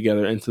bring them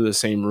together into the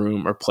same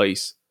room or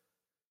place,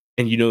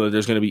 and you know that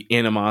there's going to be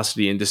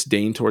animosity and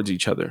disdain towards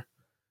each other.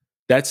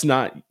 That's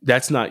not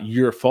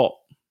your fault.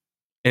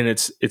 And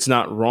it's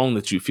not wrong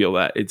that you feel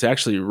that. It's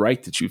actually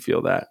right that you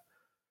feel that.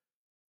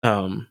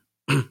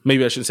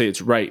 Maybe I shouldn't say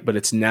it's right, but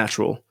it's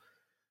natural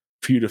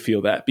for you to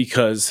feel that,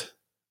 because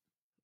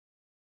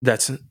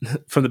that's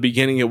from the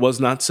beginning, it was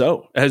not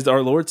so, as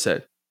our Lord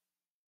said.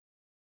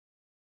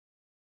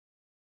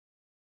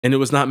 And it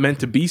was not meant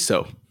to be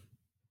so.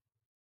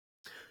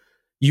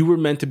 You were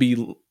meant to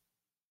be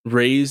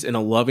raised in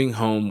a loving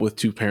home with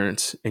two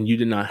parents and you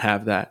did not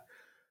have that,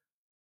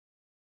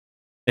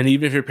 and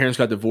even if your parents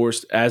got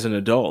divorced as an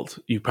adult,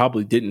 you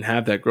probably didn't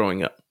have that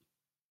growing up.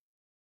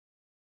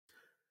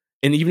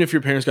 And even if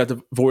your parents got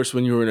divorced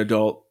when you were an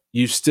adult,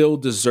 you still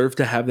deserve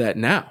to have that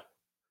now.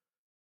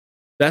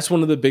 That's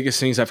one of the biggest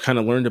things I've kind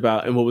of learned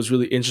about. And what was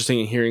really interesting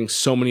in hearing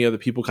so many other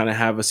people kind of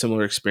have a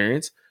similar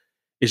experience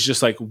is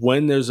just like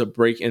when there's a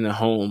break in the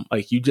home,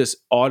 like you just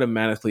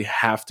automatically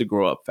have to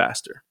grow up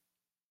faster.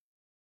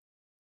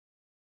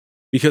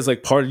 Because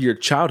like part of your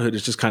childhood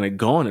is just kind of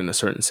gone in a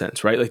certain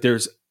sense, right? Like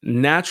there's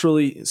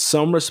naturally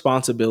some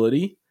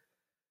responsibility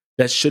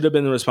that should have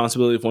been the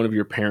responsibility of one of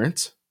your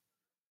parents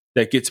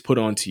that gets put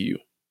onto you.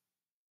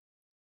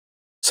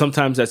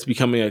 Sometimes that's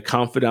becoming a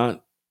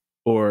confidant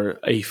or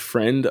a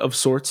friend of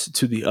sorts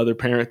to the other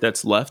parent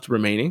that's left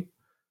remaining.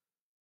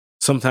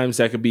 Sometimes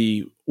that could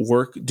be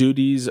work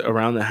duties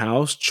around the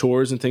house,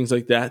 chores and things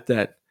like that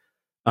that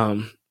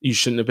you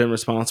shouldn't have been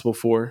responsible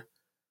for.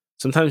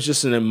 Sometimes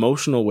just an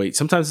emotional weight.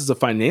 Sometimes it's a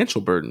financial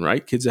burden,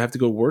 right? Kids that have to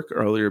go work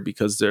earlier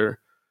because they're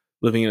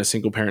living in a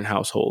single parent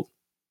household.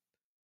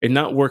 And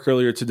not work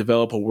earlier to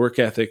develop a work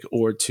ethic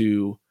or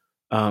to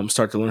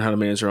start to learn how to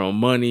manage their own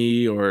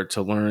money or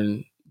to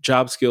learn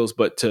job skills,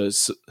 but to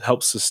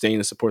help sustain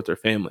and support their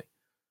family.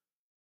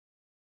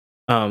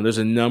 There's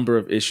a number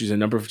of issues, a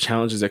number of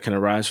challenges that can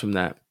arise from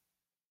that.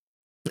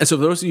 And so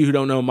for those of you who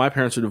don't know, my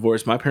parents were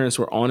divorced. My parents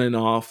were on and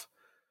off,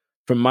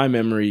 from my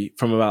memory,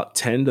 from about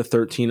 10 to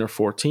 13 or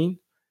 14.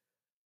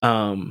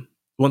 One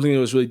thing that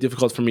was really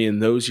difficult for me in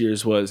those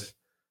years was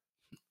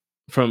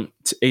from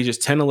ages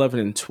 10, 11,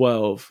 and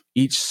 12,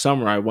 each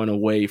summer I went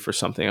away for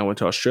something. I went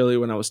to Australia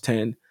when I was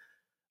 10.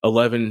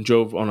 11,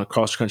 drove on a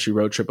cross-country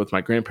road trip with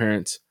my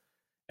grandparents.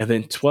 And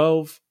then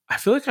 12, I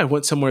feel like I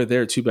went somewhere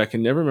there too, but I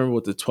can never remember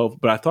what the 12,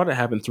 but I thought it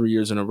happened 3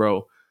 years in a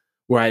row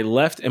where I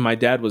left and my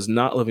dad was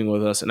not living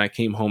with us and I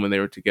came home and they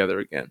were together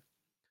again.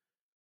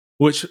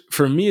 Which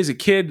for me as a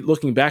kid,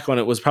 looking back on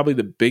it, was probably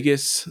the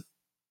biggest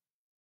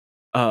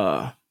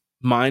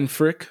mind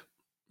frick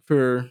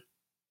for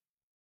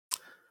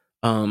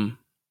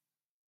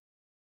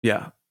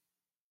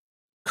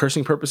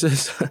cursing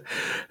purposes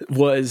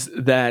was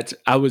that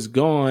I was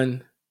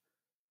gone.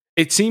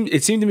 It seemed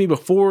to me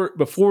before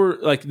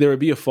like there would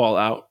be a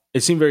fallout,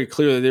 it seemed very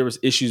clear that there was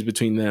issues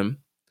between them.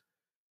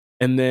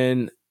 And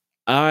then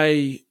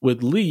I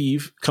would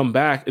leave, come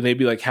back, and they'd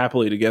be like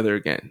happily together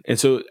again. And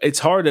so it's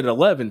hard at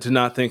 11 to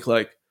not think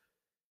like,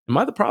 am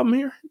I the problem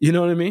here? You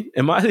know what I mean?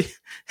 Am I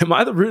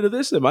the root of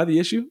this? Am I the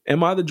issue?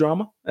 Am I the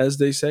drama, as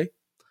they say?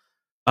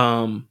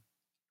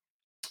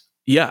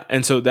 Yeah.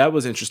 And so that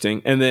was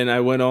interesting. And then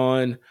I went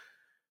on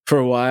for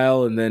a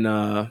while, and then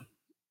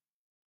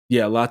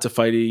lots of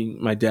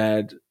fighting, my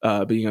dad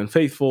being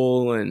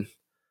unfaithful, and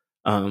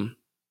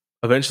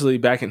eventually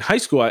back in high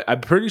school,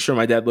 I'm pretty sure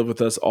my dad lived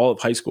with us all of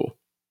high school.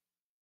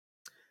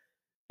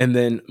 And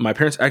then my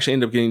parents actually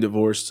ended up getting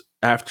divorced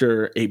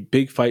after a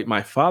big fight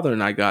my father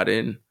and I got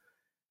in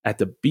at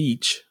the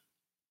beach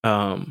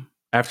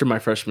after my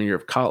freshman year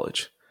of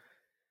college.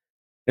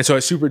 And so I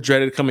super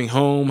dreaded coming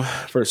home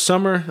for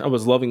summer. I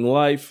was loving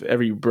life.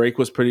 Every break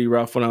was pretty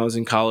rough when I was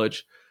in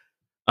college.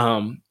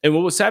 And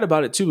what was sad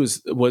about it too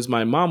was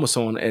my mom was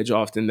so on edge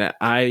often that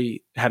I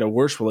had a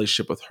worse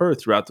relationship with her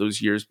throughout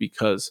those years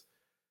because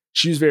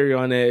she was very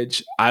on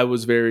edge. I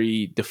was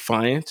very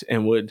defiant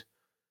and would,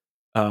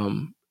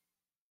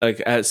 like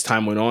as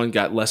time went on,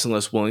 got less and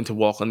less willing to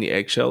walk on the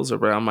eggshells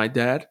around my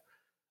dad,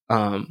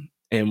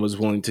 and was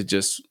willing to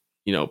just,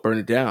 burn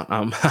it down.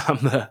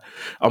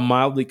 I'm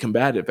mildly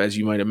combative, as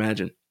you might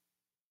imagine.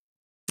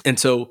 And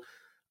so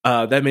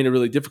that made it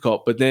really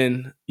difficult. But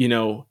then,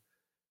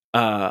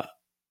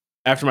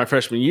 after my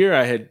freshman year,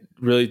 I had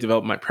really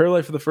developed my prayer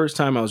life for the first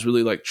time. I was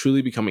really like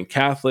truly becoming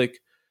Catholic,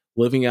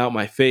 living out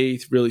my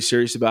faith, really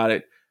serious about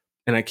it.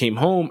 And I came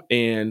home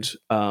and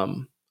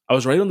I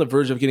was right on the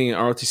verge of getting an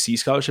ROTC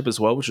scholarship as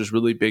well, which was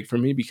really big for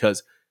me because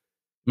it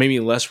made me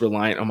less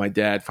reliant on my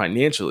dad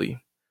financially,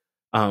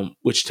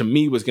 which to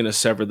me was going to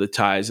sever the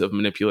ties of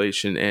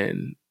manipulation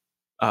and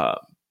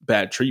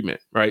bad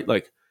treatment, right?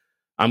 Like,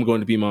 I'm going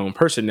to be my own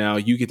person now.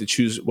 You get to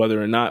choose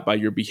whether or not by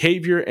your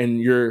behavior and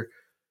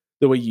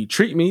the way you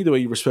treat me, the way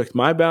you respect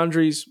my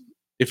boundaries,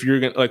 if you're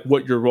going to, like,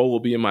 what your role will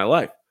be in my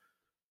life.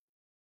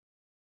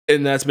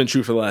 And that's been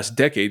true for the last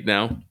decade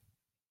now.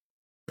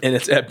 And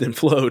it's ebbed and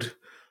flowed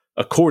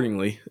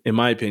accordingly, in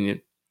my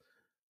opinion.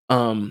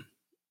 But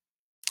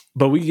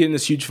we get in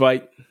this huge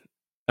fight,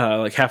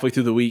 like halfway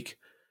through the week.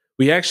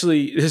 This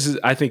is,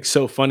 I think,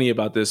 so funny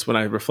about this when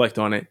I reflect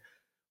on it.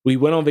 We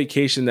went on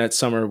vacation that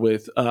summer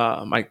with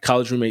my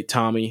college roommate,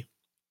 Tommy,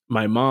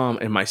 my mom,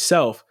 and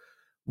myself.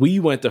 We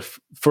went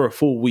for a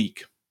full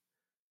week.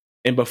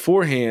 And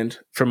beforehand,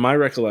 from my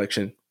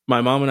recollection,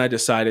 my mom and I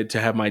decided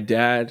to have my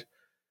dad,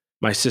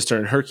 my sister,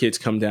 and her kids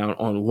come down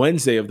on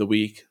Wednesday of the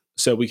week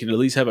so we could at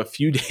least have a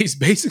few days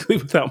basically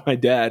without my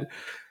dad,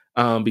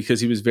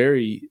 because he was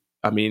very,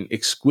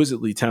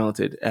 exquisitely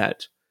talented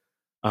at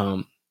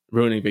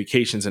ruining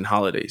vacations and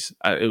holidays.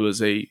 It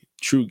was a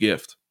true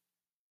gift.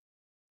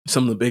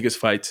 Some of the biggest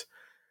fights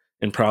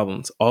and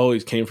problems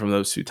always came from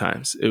those 2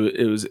 times.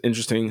 It was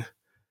interesting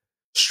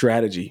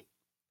strategy.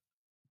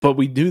 But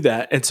we do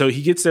that. And so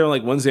he gets there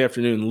like Wednesday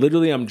afternoon.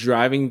 Literally, I'm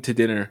driving to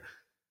dinner.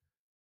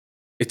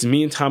 It's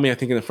me and Tommy, I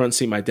think, in the front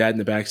seat, my dad in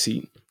the back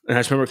seat. And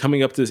I just remember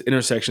coming up to this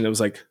intersection that was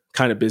like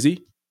kind of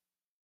busy.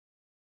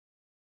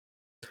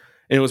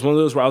 And it was one of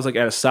those where I was like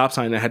at a stop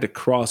sign and I had to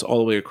cross all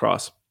the way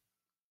across.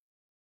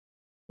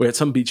 We're at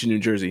some beach in New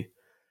Jersey.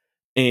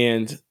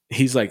 And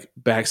he's like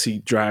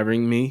backseat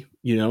driving me,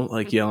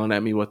 like yelling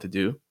at me what to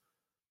do.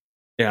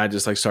 And I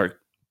just like start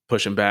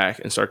pushing back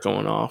and start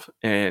going off.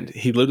 And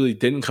he literally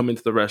didn't come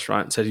into the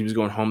restaurant and said he was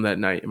going home that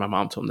night. And my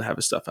mom told him to have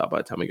his stuff out by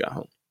the time we got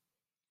home.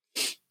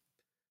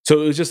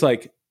 So it was just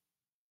like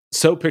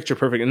so picture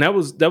perfect. And that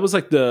was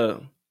like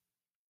the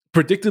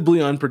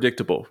predictably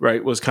unpredictable,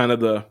 right? Was kind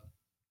of the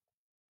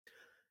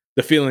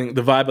feeling,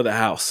 the vibe of the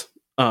house.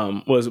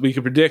 Was we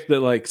could predict that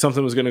like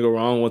something was going to go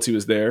wrong once he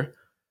was there.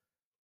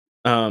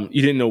 You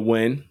didn't know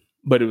when,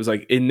 but it was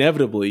like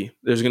inevitably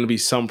there's going to be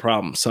some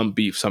problem, some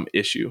beef, some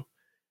issue.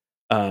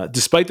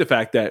 Despite the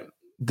fact that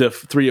the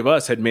 3 of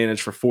us had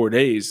managed for 4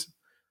 days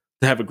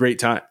to have a great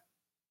time.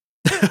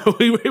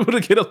 We were able to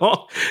get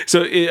along.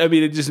 So,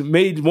 it just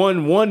made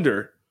one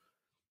wonder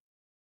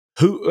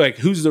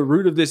who's the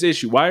root of this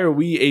issue? Why are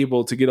we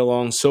able to get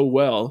along so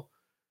well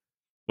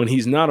when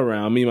he's not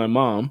around, me and my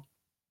mom?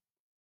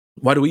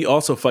 Why do we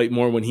also fight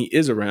more when he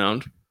is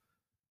around?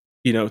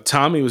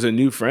 Tommy was a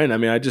new friend.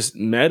 I just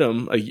met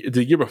him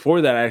the year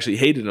before that. I actually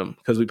hated him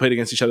because we played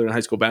against each other in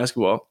high school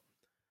basketball.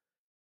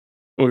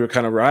 We were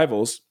kind of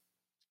rivals.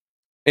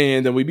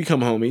 And then we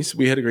become homies.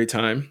 We had a great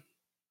time.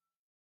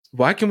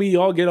 Why can we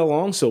all get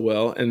along so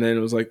well? And then it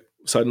was like,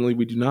 suddenly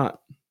we do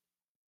not.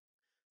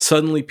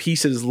 Suddenly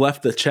pieces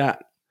left the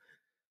chat.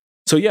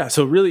 So yeah,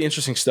 so really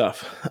interesting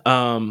stuff.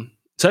 So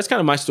that's kind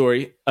of my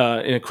story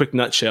in a quick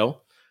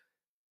nutshell.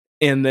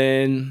 And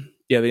then,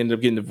 they ended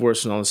up getting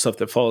divorced and all the stuff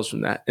that follows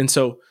from that. And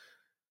so,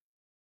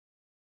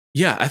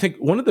 I think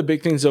one of the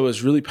big things that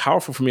was really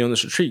powerful for me on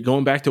this retreat,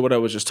 going back to what I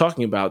was just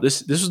talking about,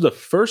 this was the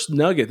first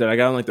nugget that I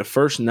got on like the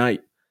first night.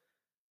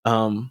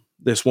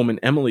 This woman,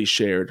 Emily,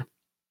 shared.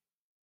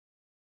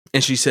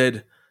 And she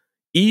said,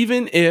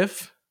 even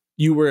if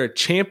you were a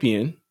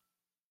champion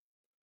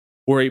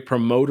or a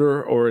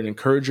promoter or an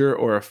encourager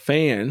or a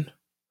fan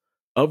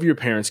of your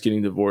parents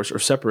getting divorced or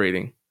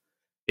separating,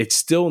 it's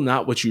still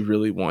not what you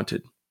really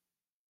wanted.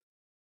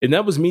 And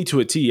that was me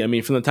to a T.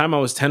 From the time I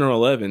was 10 or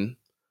 11,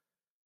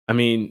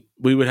 we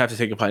would have to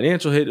take a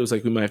financial hit. It was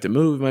like, we might have to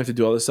move, we might have to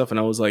do all this stuff. And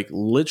I was like,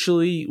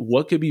 literally,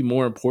 what could be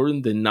more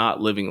important than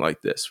not living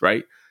like this,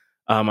 right?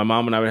 My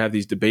mom and I would have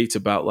these debates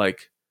about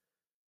like,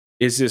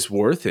 is this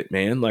worth it,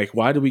 man? Like,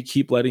 why do we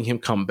keep letting him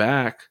come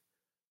back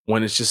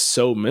when it's just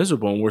so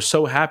miserable and we're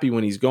so happy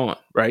when he's gone,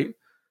 right?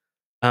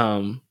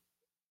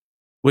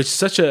 Which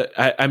such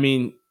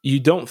you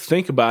don't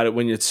think about it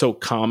when it's so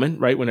common,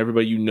 right? When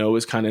everybody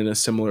is kind of in a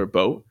similar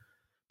boat.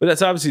 But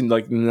that's obviously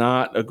like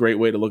not a great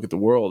way to look at the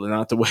world, and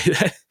not the way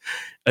that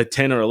a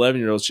 10 or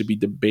 11-year-old should be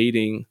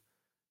debating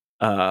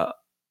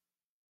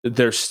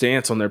their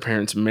stance on their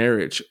parents'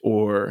 marriage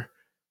or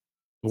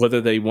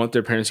whether they want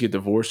their parents to get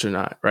divorced or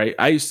not, right?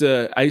 I used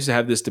to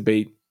have this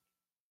debate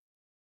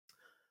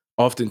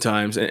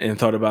oftentimes and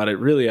thought about it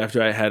really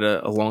after I had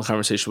a long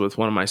conversation with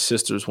one of my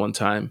sisters one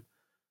time,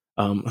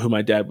 who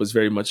my dad was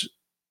very much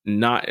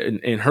not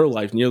in her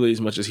life nearly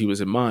as much as he was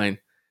in mine.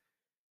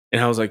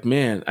 And I was like,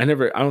 man, I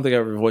don't think I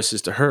ever voiced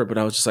this to her, but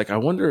I was just like, I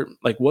wonder,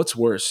 like, what's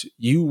worse,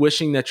 you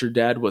wishing that your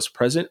dad was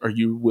present or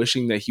you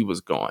wishing that he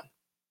was gone?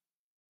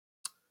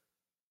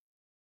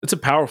 It's a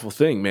powerful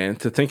thing, man,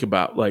 to think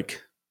about.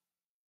 Like,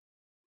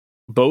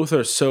 both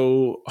are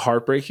so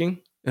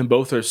heartbreaking and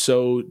both are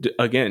so,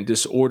 again,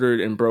 disordered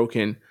and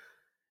broken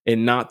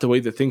and not the way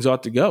that things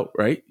ought to go,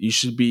 right? You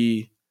should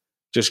be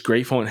just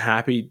grateful and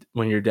happy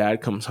when your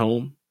dad comes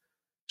home.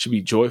 Should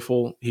be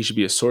joyful. He should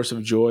be a source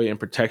of joy and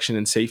protection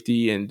and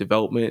safety and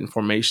development and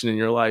formation in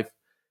your life.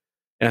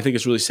 And I think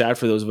it's really sad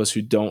for those of us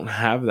who don't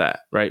have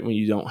that, right? When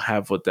you don't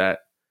have what that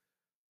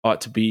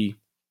ought to be.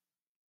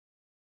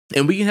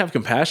 And we can have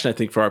compassion, I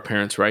think, for our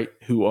parents, right?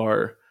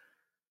 Who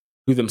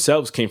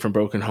themselves came from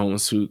broken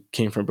homes, who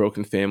came from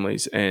broken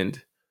families.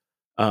 And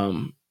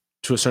to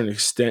a certain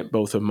extent,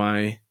 both of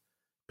my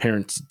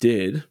parents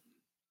did.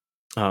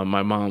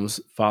 My mom's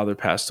father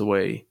passed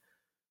away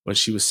when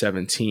she was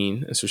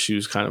 17. And so she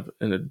was kind of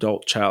an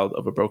adult child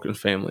of a broken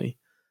family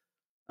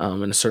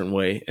in a certain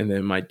way. And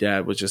then my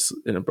dad was just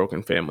in a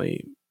broken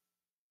family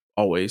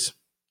always.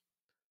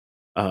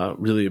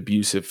 Really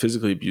abusive,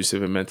 physically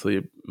abusive, and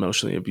mentally,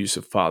 emotionally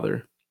abusive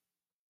father,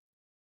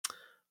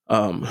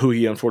 who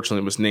he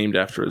unfortunately was named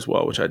after as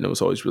well, which I know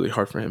was always really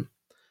hard for him.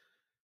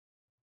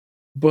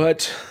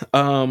 But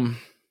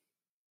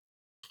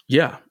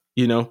yeah,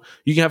 you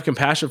can have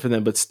compassion for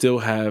them, but still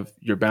have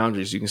your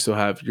boundaries. You can still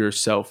have your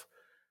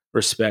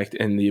self-respect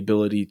and the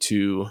ability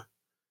to,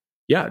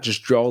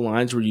 just draw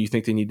lines where you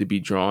think they need to be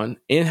drawn,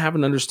 and have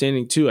an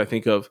understanding too, I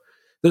think, of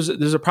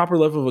there's a proper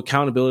level of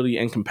accountability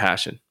and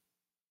compassion,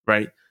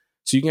 right?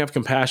 So you can have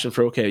compassion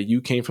for, okay,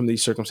 you came from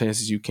these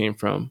circumstances you came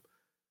from.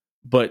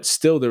 But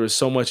still, there was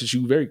so much that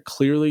you very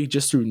clearly,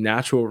 just through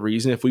natural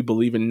reason, if we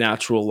believe in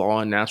natural law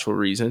and natural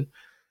reason,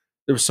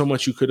 there was so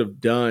much you could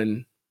have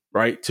done,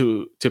 right,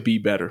 to be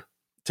better,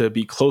 to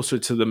be closer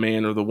to the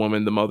man or the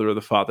woman, the mother or the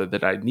father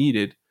that I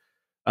needed.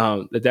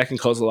 That can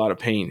cause a lot of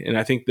pain, and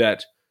I think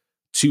that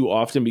too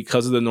often,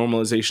 because of the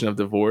normalization of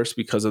divorce,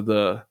 because of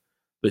the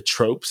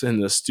tropes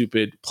and the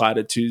stupid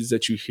platitudes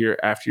that you hear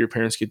after your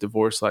parents get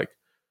divorced, like,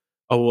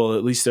 oh well,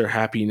 at least they're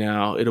happy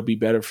now, it'll be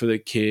better for the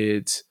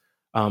kids.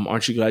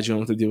 Aren't you glad you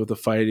don't have to deal with the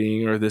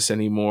fighting or this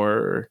anymore?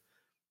 Or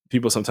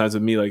people sometimes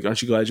with me, like,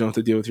 aren't you glad you don't have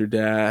to deal with your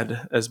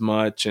dad as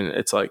much? And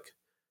it's like,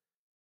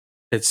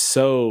 it's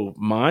so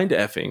mind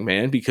effing,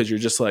 man, because you're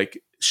just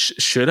like,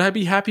 should I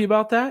be happy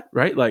about that?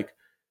 Right? Like,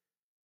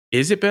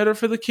 is it better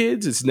for the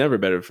kids? It's never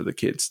better for the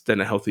kids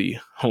than a healthy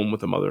home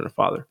with a mother and a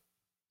father.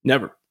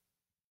 Never.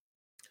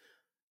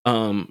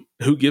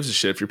 Who gives a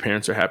shit if your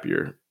parents are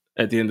happier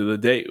at the end of the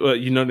day? Well,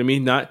 you know what I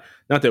mean? Not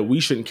that we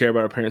shouldn't care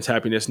about our parents'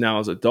 happiness now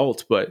as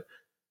adults, but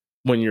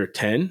when you're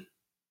 10,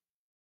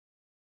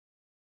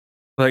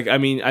 like, I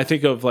mean, I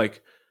think of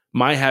like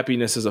my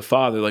happiness as a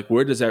father, like,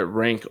 where does that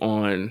rank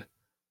on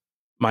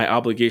my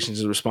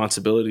obligations and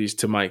responsibilities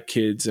to my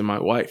kids and my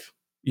wife?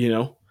 You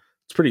know,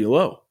 it's pretty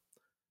low.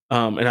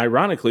 And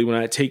ironically, when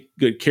I take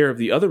good care of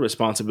the other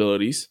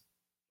responsibilities,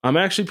 I'm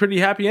actually pretty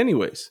happy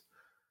anyways,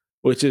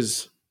 which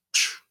is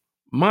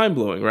mind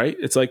blowing, right?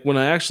 It's like when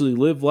I actually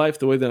live life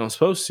the way that I'm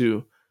supposed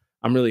to,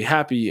 I'm really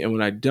happy. And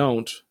when I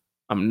don't,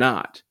 I'm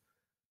not.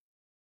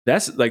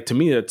 That's like, to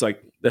me,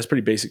 that's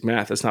pretty basic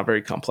math. That's not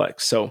very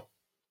complex. So,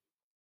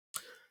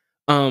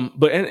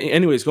 but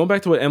anyways, going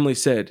back to what Emily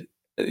said,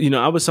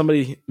 I was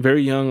somebody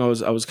very young.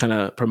 I was kind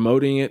of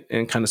promoting it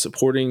and kind of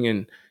supporting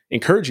and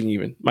encouraging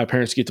even my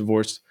parents to get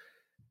divorced,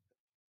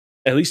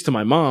 at least to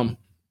my mom.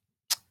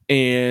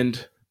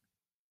 And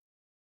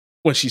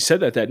when she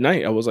said that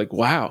night, I was like,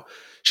 wow.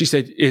 She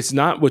said, it's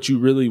not what you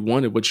really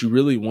wanted. What you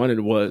really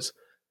wanted was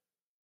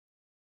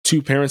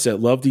two parents that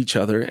loved each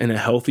other in a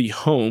healthy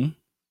home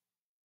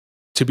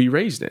to be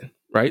raised in,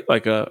 right?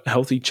 Like a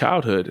healthy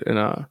childhood and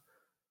a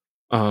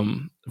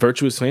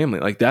virtuous family.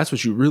 Like, that's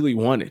what you really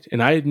wanted.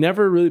 And I had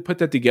never really put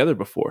that together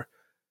before.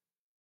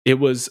 It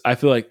was, I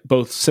feel like,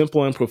 both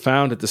simple and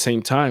profound at the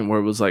same time, where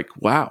it was like,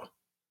 wow,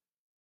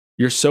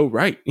 you're so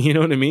right. You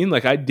know what I mean?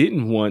 Like, I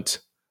didn't want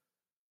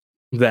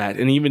that.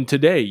 And even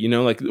today,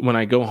 like when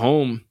I go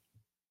home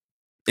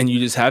and you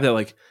just have that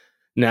like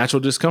natural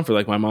discomfort,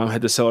 like my mom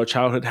had to sell our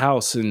childhood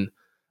house, and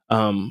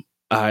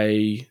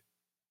I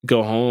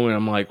go home and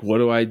I'm like, what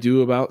do I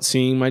do about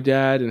seeing my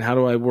dad, and how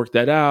do I work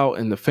that out,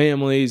 and the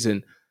families?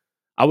 And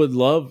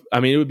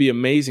it would be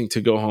amazing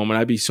to go home, and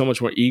I'd be so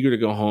much more eager to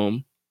go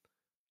home.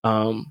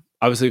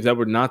 Obviously, if that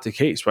were not the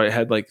case, right?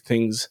 Had like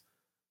things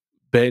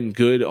been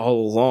good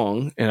all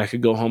along, and I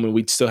could go home and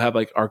we'd still have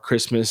like our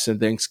Christmas and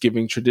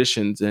Thanksgiving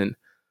traditions. And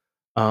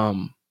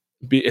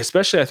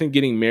especially, I think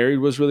getting married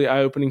was really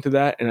eye-opening to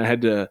that, and I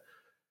had to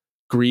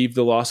grieve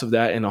the loss of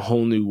that in a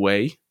whole new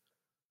way,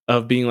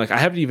 of being like, I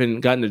haven't even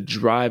gotten to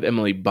drive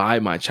Emily by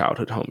my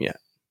childhood home yet,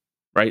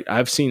 right?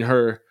 I've seen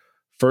her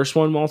first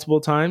one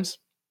multiple times,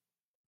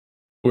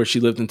 where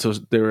she lived until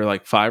they were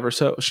like 5 or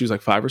so. She was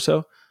like 5 or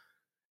so.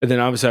 And then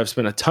obviously I've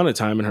spent a ton of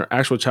time in her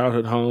actual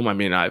childhood home. I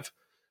mean, I've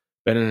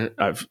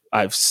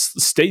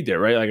stayed there,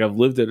 right? Like, I've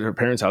lived at her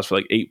parents' house for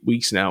like 8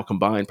 weeks now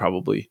combined,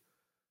 probably.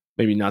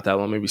 Maybe not that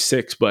long, maybe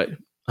 6, but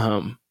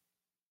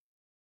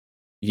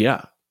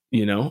yeah,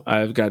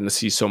 I've gotten to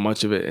see so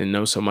much of it and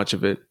know so much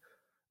of it,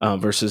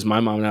 versus my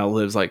mom now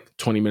lives like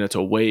 20 minutes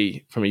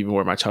away from even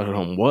where my childhood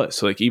home was.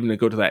 So like, even to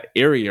go to that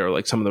area, or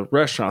like some of the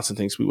restaurants and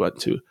things we went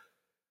to,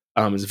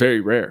 is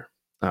very rare.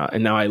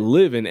 And now I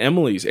live in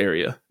Emily's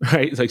area,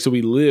 right? It's like, so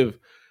we live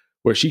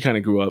where she kind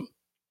of grew up.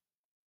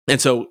 And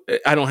so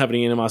I don't have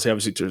any animosity,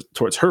 obviously,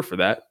 towards her for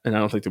that. And I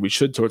don't think that we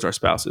should towards our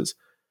spouses.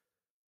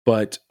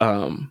 But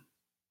I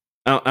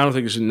don't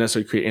think it should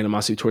necessarily create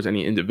animosity towards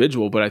any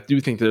individual. But I do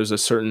think there's a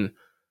certain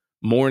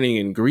mourning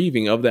and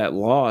grieving of that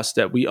loss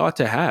that we ought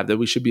to have, that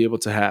we should be able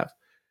to have.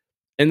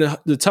 And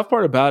the tough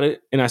part about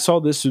it, and I saw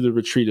this through the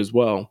retreat as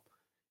well,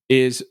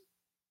 is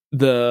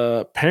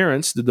the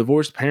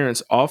divorced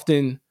parents,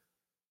 often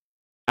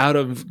out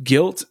of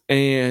guilt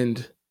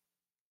and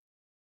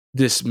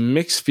this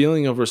mixed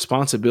feeling of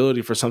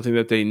responsibility for something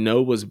that they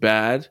know was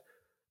bad,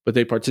 but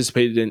they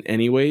participated in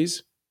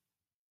anyways,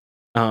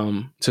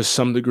 to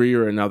some degree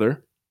or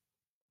another.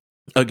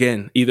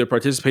 Again, either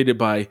participated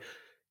by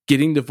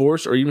getting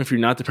divorced, or even if you're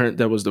not the parent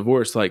that was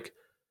divorced, like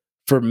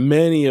for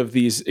many of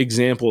these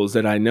examples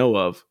that I know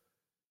of,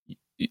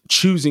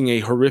 choosing a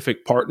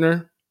horrific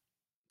partner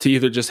to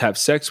either just have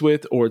sex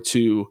with or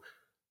to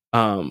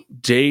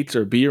date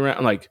or be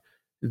around, like,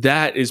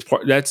 that is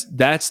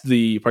that's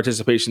the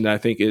participation that I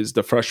think is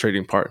the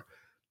frustrating part.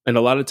 And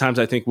a lot of times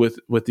I think with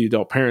the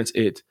adult parents,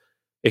 it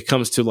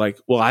comes to like,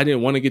 well, I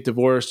didn't want to get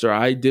divorced, or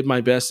I did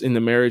my best in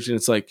the marriage. And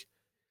it's like,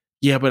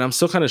 yeah, but I'm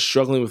still kind of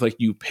struggling with like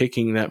you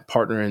picking that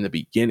partner in the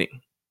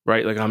beginning,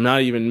 right? Like, I'm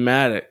not even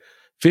mad at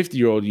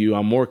 50-year-old you.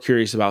 I'm more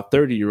curious about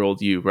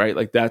 30-year-old you, right?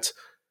 Like, that's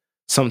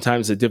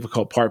sometimes the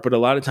difficult part. But a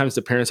lot of times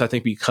the parents, I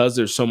think, because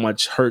there's so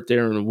much hurt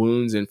there and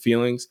wounds and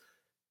feelings,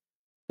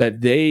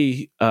 that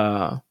they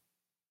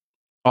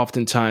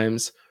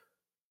oftentimes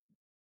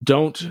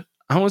don't,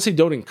 I don't want to say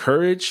don't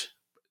encourage.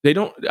 They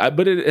don't,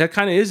 but it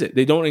kind of is it.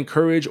 They don't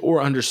encourage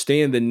or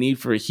understand the need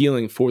for a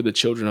healing for the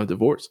children of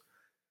divorce.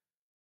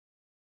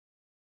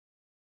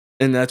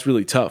 And that's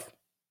really tough.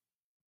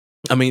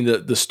 I mean,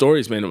 the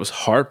stories, man, it was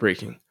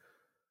heartbreaking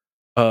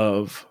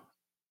of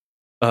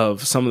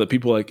some of the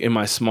people like in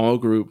my small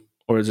group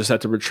or just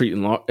at the retreat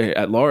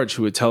at large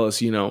who would tell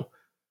us,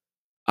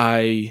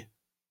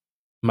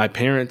 my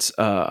parents,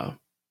 or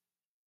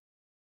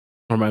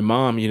my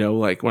mom,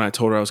 like when I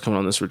told her I was coming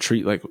on this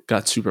retreat, like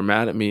got super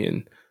mad at me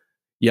and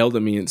yelled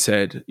at me and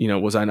said,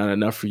 was I not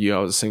enough for you? I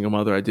was a single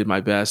mother. I did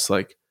my best.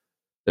 Like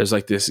there's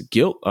like this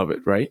guilt of it.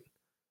 Right.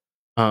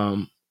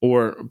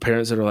 Or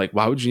parents that are like,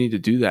 why would you need to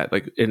do that?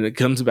 Like, and it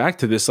comes back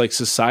to this like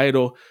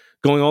societal,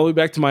 going all the way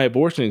back to my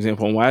abortion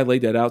example, and why I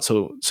laid that out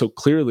so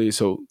clearly,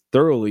 so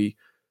thoroughly,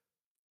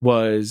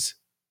 was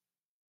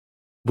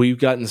we've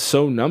gotten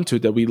so numb to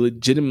it that we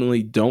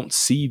legitimately don't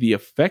see the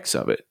effects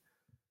of it.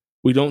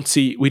 We don't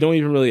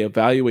even really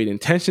evaluate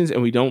intentions,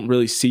 and we don't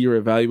really see or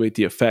evaluate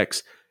the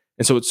effects.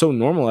 And so it's so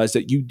normalized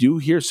that you do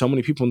hear so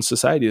many people in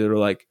society that are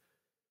like,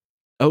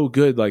 oh,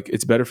 good, like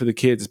it's better for the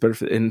kids,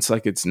 and it's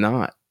like, it's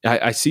not.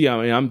 I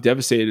mean, I'm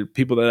devastated.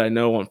 People that I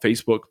know on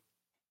Facebook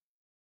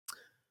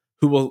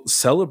who will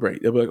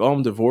celebrate. They'll be like, oh,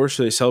 I'm divorced.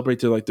 So they celebrate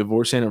their like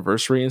divorce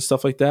anniversary and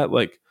stuff like that,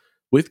 like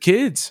with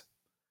kids.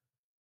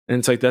 And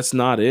it's like, that's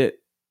not it.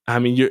 I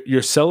mean,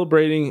 you're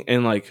celebrating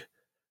and like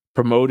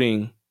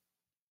promoting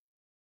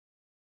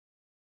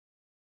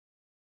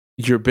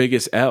your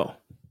biggest L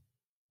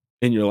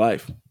in your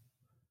life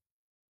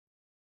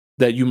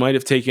that you might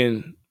have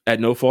taken at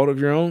no fault of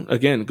your own.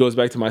 Again, it goes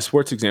back to my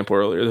sports example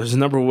earlier. There's a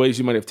number of ways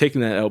you might have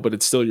taken that L, but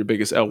it's still your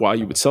biggest L. Why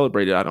you would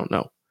celebrate it, I don't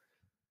know.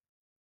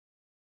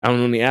 I don't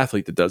know any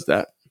athlete that does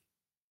that.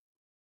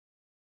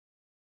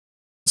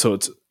 So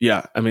it's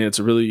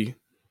a really,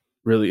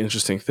 really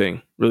interesting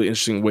thing, really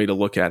interesting way to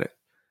look at it.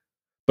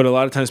 But a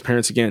lot of times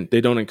parents, again,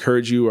 they don't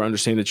encourage you or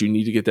understand that you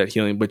need to get that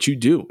healing, but you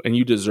do, and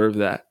you deserve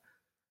that.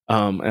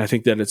 And I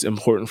think that it's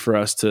important for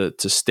us to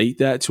state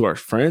that to our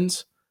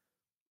friends.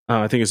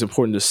 I think it's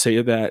important to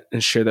say that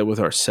and share that with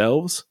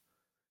ourselves,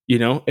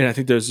 and I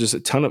think there's just a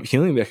ton of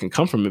healing that can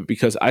come from it,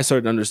 because I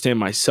started to understand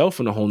myself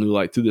in a whole new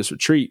light through this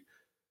retreat,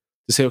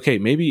 to say, okay,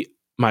 maybe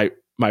my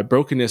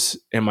brokenness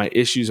and my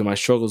issues and my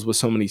struggles with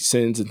so many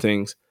sins and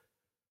things,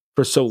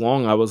 for so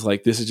long, I was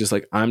like, this is just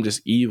like, I'm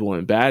just evil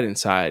and bad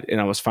inside.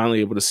 And I was finally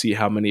able to see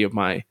how many of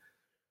my,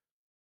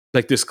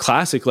 like this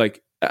classic,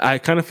 like, I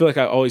kind of feel like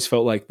I always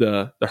felt like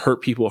the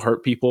hurt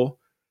people,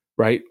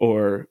 right?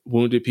 Or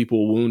wounded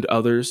people wound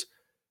others.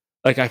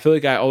 Like, I feel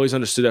like I always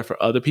understood that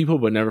for other people,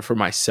 but never for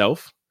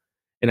myself.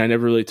 And I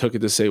never really took it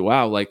to say,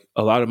 wow, like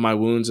a lot of my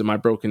wounds and my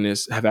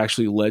brokenness have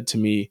actually led to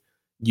me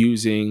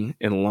using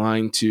and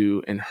lying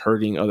to and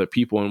hurting other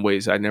people in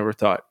ways I never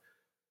thought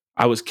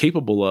I was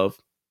capable of.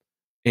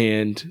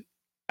 And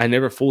I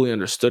never fully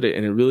understood it.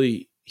 And it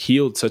really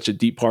healed such a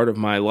deep part of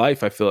my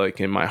life, I feel like,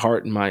 in my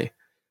heart and my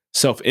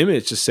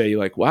self-image, to say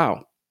like,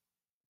 wow,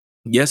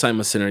 yes, I'm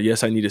a sinner.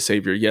 Yes, I need a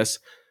savior. Yes,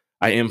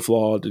 I am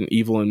flawed and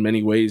evil in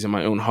many ways in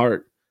my own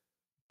heart.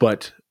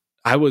 But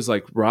I was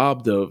like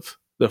robbed of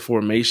the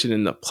formation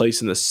and the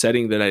place and the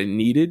setting that I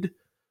needed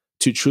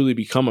to truly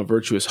become a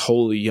virtuous,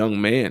 holy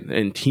young man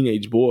and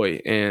teenage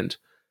boy. And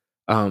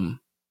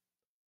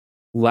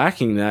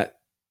lacking that,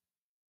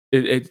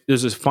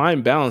 there's this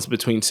fine balance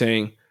between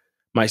saying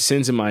my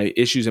sins and my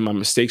issues and my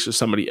mistakes are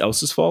somebody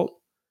else's fault,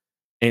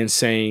 and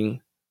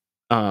saying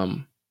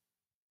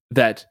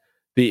that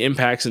the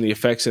impacts and the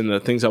effects and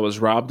the things I was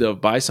robbed of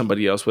by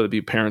somebody else, whether it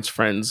be parents,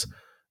 friends,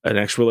 an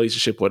ex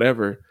relationship,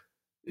 whatever,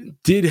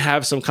 did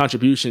have some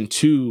contribution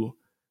to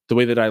the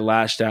way that I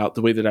lashed out,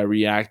 the way that I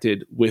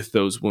reacted with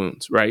those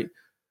wounds, right?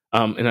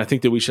 And I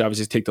think that we should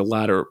obviously take the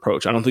latter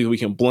approach. I don't think we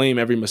can blame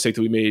every mistake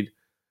that we made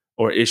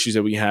or issues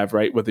that we have,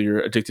 right? Whether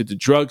you're addicted to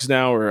drugs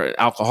now or an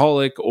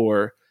alcoholic,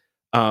 or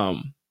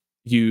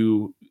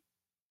you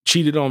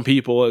cheated on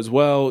people as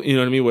well, you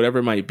know what I mean? Whatever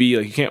it might be,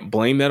 like, you can't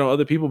blame that on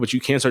other people, but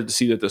you can start to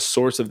see that the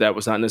source of that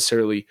was not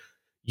necessarily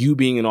you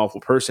being an awful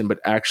person, but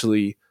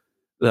actually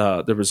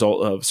the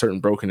result of certain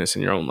brokenness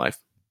in your own life.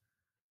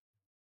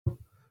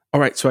 All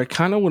right, so I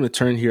kind of want to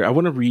turn here. I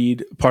want to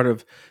read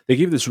they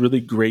gave this really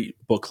great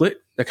booklet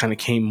that kind of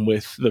came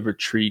with the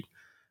retreat,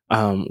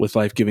 with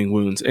Life-Giving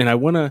Wounds. And I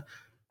want to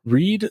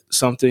read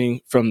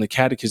something from the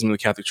Catechism of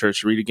the Catholic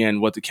Church, read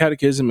again what the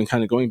Catechism, and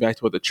kind of going back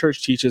to what the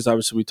Church teaches.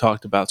 Obviously, we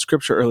talked about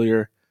Scripture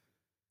earlier.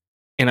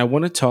 And I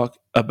want to talk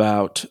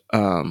about,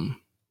 read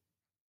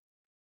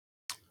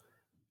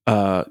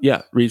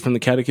from the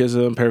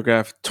Catechism,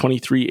 paragraph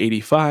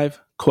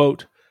 2385,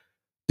 quote,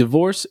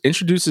 "Divorce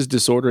introduces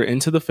disorder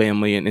into the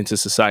family and into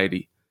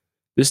society.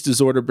 This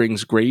disorder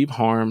brings grave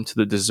harm to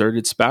the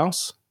deserted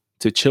spouse,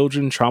 to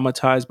children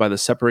traumatized by the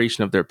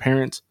separation of their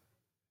parents,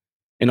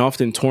 and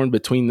often torn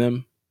between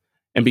them,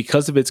 and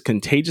because of its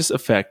contagious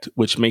effect,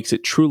 which makes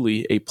it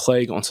truly a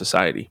plague on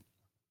society.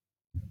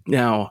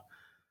 Now,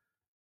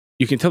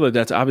 you can tell that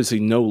that's obviously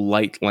no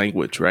light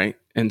language, right?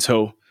 And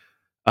so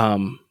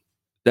um,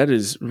 that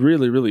is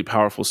really, really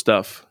powerful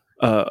stuff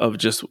of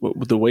just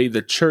the way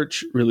the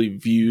church really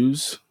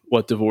views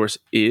what divorce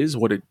is,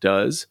 what it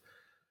does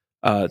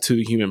to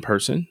the human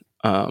person.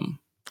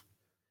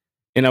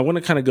 And I want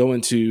to kind of go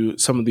into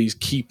some of these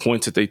key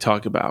points that they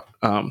talk about.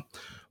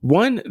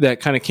 One that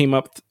kind of came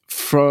up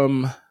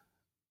from,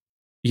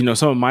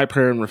 some of my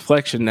prayer and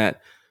reflection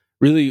that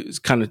really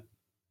kind of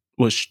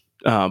was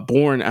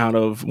born out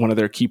of one of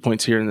their key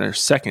points here in their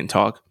second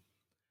talk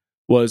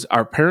was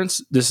our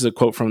parents. This is a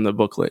quote from the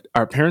booklet.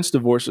 Our parents'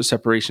 divorce or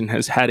separation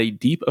has had a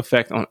deep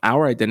effect on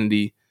our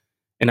identity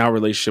and our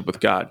relationship with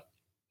God.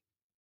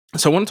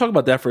 So I want to talk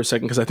about that for a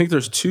second because I think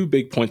there's two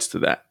big points to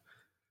that.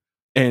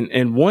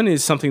 And one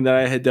is something that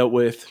I had dealt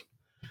with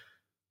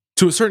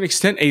to a certain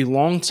extent a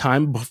long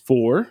time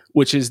before,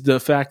 which is the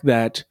fact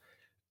that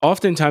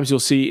oftentimes you'll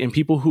see in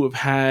people who have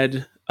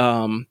had,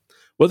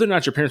 whether or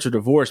not your parents are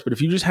divorced, but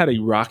if you just had a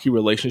rocky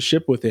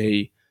relationship with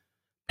a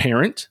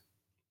parent,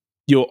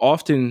 that'll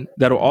often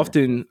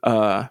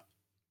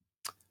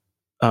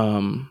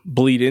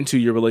bleed into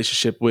your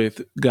relationship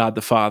with God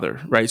the Father,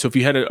 right? So if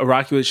you had a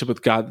rocky relationship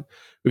with God,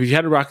 if you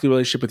had a rocky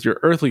relationship with your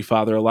earthly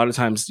father, a lot of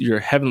times your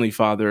heavenly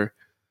father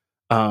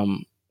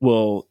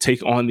will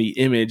take on the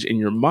image in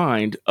your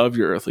mind of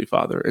your earthly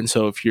father. And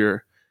so if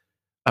your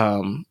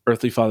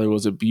earthly father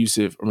was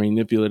abusive or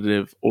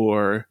manipulative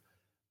or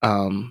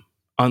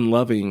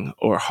unloving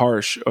or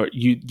harsh, or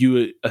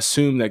you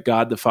assume that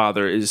God the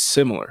Father is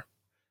similar,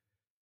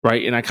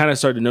 right? And I kind of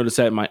started to notice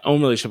that in my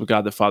own relationship with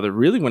God the Father,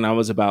 really when I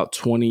was about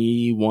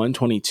 21,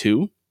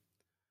 22.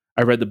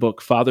 I read the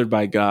book Fathered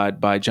by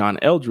God by John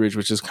Eldridge,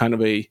 which is kind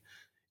of it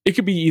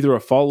could be either a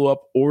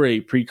follow-up or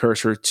a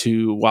precursor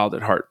to Wild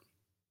at Heart.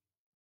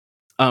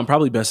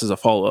 Probably best as a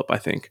follow-up, I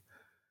think.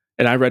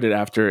 And I read it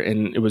after,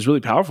 and it was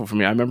really powerful for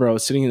me. I remember I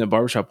was sitting in a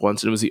barbershop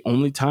once, and it was the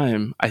only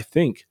time I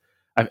think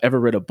I've ever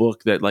read a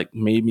book that like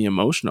made me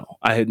emotional.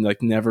 I had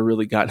like never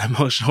really gotten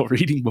emotional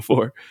reading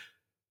before,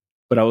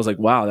 but I was like,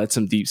 wow, that's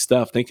some deep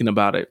stuff thinking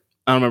about it.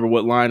 I don't remember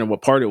what line or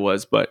what part it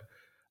was, but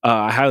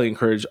I highly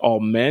encourage all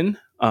men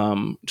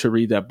to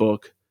read that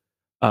book.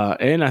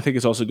 And I think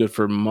it's also good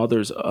for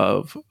mothers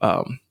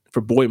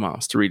for boy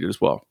moms to read it as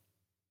well.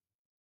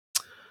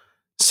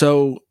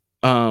 So,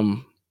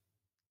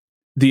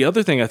 the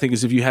other thing I think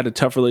is if you had a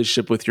tough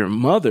relationship with your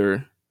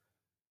mother,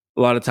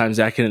 a lot of times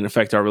that can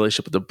affect our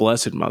relationship with the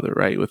Blessed Mother,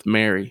 right? With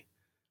Mary.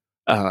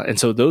 And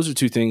so those are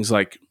two things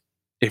like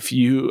I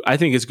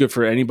think it's good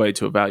for anybody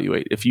to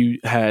evaluate. If you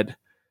had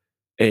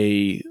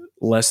a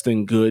less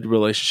than good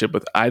relationship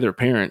with either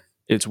parent,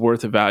 it's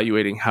worth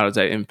evaluating how does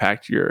that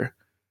impact your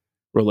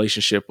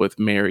relationship with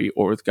Mary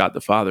or with God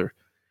the Father.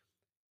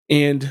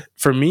 And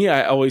for me,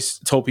 I always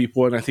told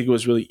people, and I think it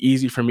was really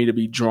easy for me to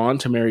be drawn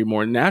to Mary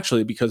more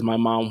naturally because my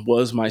mom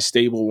was my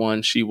stable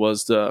one. She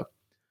was the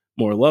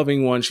more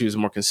loving one. She was a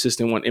more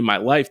consistent one in my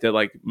life that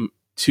like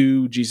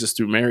to Jesus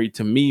through Mary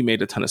to me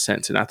made a ton of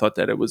sense. And I thought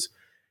that it was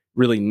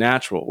really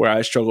natural. Where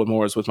I struggled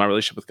more was with my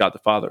relationship with God the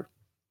Father.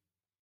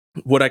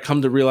 What I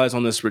come to realize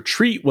on this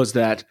retreat was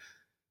that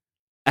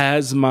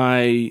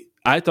I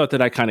thought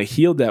that I kind of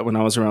healed that when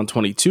I was around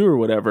 22 or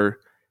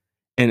whatever.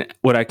 And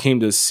what I came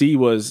to see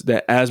was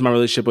that as my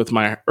relationship with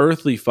my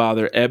earthly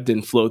father ebbed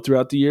and flowed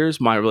throughout the years,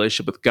 my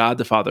relationship with God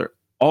the Father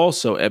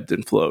also ebbed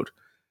and flowed.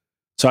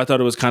 So I thought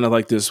it was kind of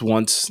like this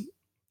once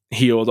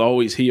healed,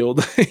 always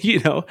healed,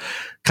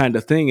 kind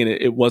of thing. And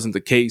it wasn't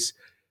the case.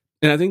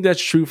 And I think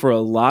that's true for a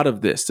lot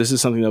of this. This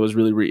is something that was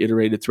really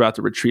reiterated throughout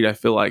the retreat, I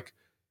feel like,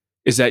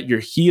 is that your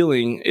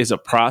healing is a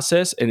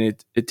process and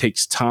it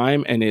takes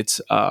time and it's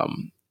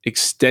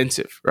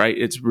extensive, right?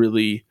 It's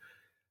really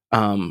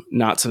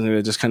not something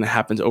that just kind of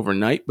happens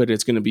overnight, but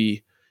it's going to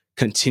be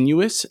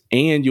continuous,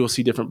 and you'll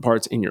see different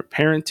parts in your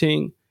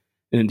parenting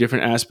and in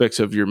different aspects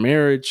of your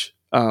marriage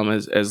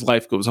as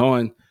life goes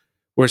on,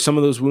 where some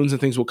of those wounds and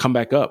things will come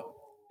back up.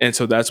 And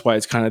so that's why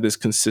it's kind of this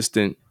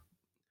consistent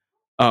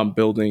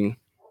building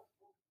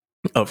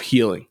of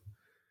healing.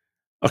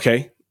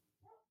 Okay.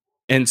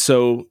 And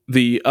so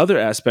the other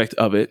aspect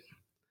of it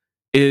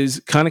is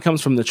kind of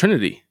comes from the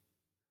Trinity.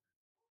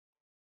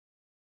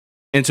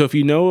 And so if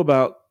you know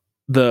about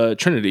the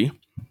Trinity,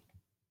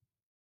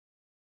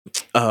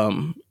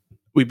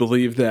 we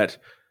believe that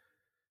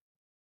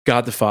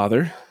God the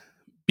Father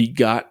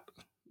begot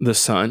the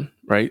Son,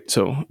 right?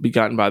 So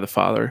begotten by the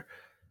Father.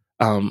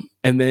 And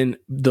then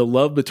the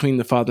love between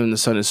the Father and the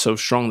Son is so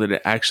strong that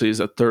it actually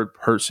is a third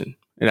person.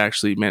 It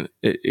actually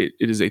it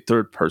is a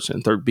third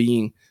person, third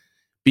being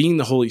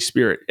the Holy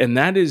Spirit. And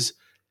that is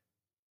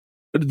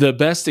the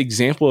best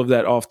example of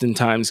that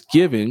oftentimes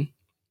given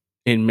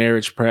in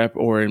marriage prep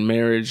or in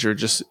marriage or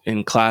just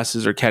in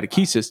classes or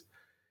catechesis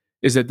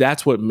is that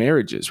that's what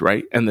marriage is,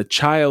 right? And the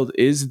child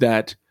is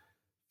that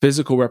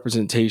physical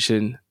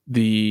representation,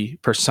 the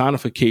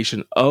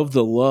personification of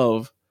the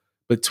love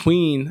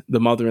between the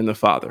mother and the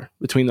father,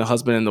 between the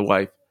husband and the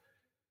wife.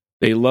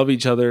 They love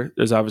each other.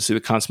 There's obviously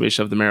the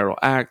consummation of the marital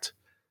act,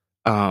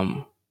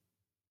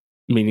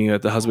 meaning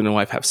that the husband and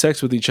wife have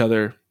sex with each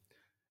other.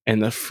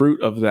 And the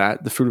fruit of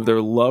that, the fruit of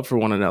their love for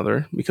one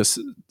another, because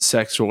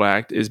sexual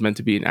act is meant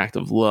to be an act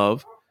of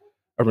love,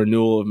 a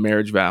renewal of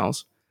marriage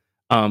vows,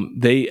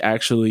 they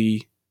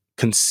actually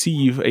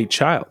conceive a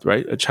child,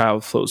 right? A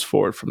child flows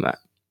forward from that.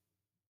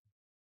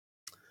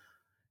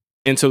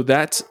 And so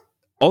that's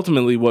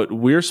ultimately what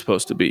we're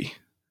supposed to be.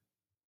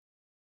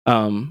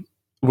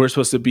 We're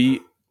supposed to be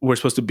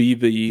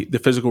the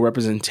physical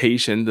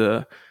representation,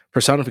 the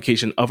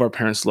personification of our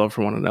parents' love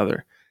for one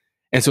another.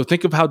 And so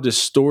think of how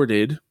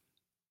distorted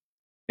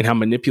and how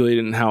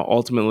manipulated and how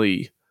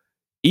ultimately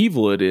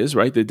evil it is,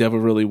 right? The devil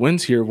really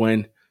wins here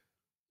when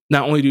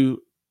not only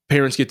do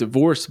parents get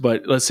divorced,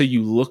 but let's say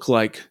you look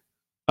like,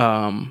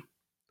 let's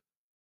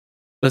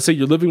say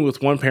you're living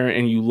with one parent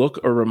and you look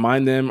or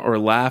remind them or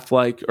laugh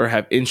like or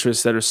have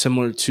interests that are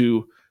similar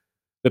to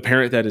the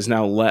parent that is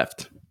now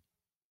left.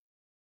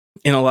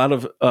 In a lot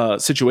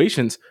of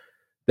situations,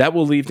 that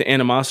will leave the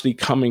animosity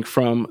coming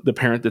from the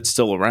parent that's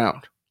still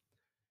around.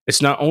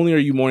 It's not only are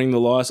you mourning the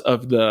loss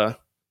of the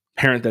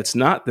parent that's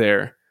not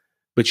there,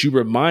 but you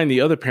remind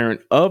the other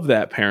parent of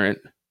that parent,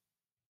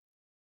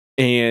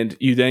 and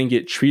you then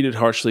get treated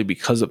harshly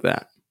because of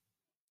that.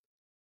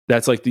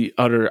 That's like the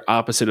utter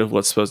opposite of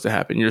what's supposed to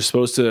happen. You're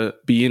supposed to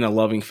be in a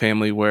loving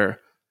family where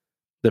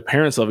the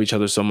parents love each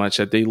other so much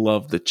that they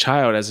love the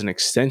child as an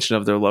extension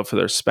of their love for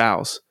their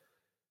spouse.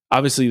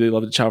 Obviously, they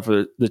love the child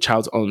for the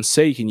child's own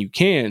sake, and you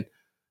can.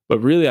 But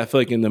really, I feel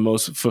like in the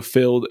most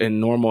fulfilled and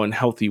normal and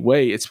healthy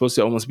way, it's supposed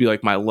to almost be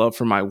like my love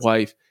for my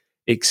wife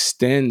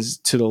extends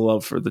to the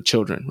love for the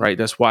children, right?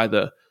 That's why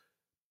the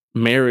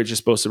marriage is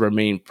supposed to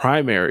remain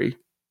primary,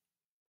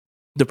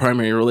 the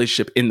primary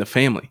relationship in the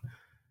family.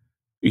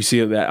 You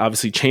see that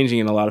obviously changing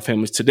in a lot of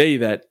families today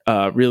that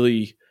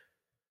really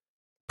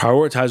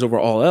prioritize over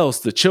all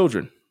else the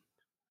children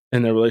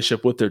and their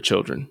relationship with their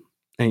children.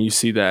 And you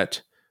see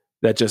that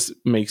just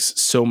makes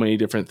so many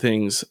different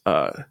things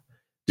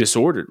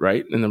disordered,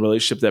 right? In the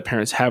relationship that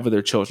parents have with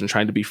their children,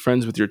 trying to be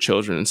friends with your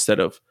children instead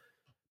of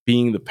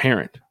being the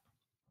parent,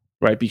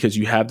 right? Because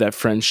you have that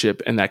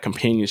friendship and that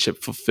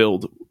companionship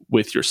fulfilled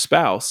with your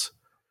spouse.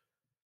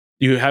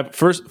 You have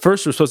first we're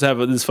supposed to have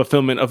this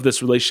fulfillment of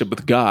this relationship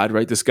with God,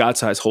 right? This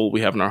God-sized hole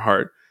we have in our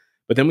heart.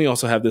 But then we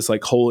also have this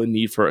like hole in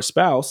need for a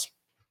spouse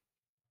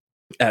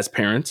as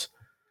parents,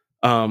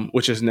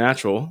 which is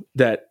natural,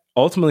 that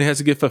ultimately has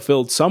to get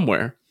fulfilled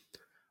somewhere,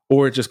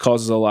 or it just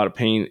causes a lot of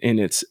pain in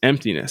its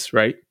emptiness,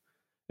 right?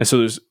 And so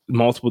there's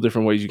multiple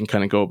different ways you can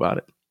kind of go about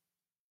it.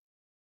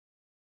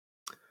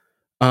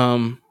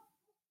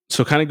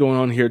 So kind of going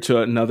on here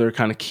to another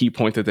kind of key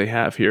point that they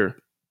have here.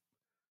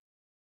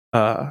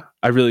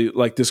 I really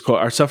like this quote.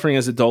 Our suffering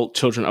as adult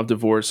children of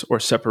divorce or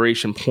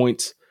separation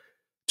points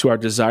to our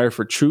desire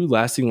for true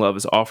lasting love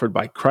is offered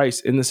by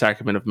Christ in the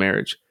sacrament of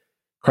marriage.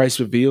 Christ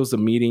reveals the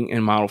meeting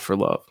and model for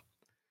love.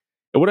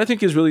 And what I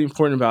think is really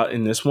important about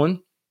in this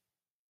one,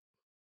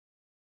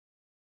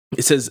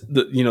 it says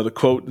the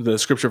quote, the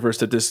scripture verse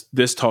that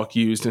this talk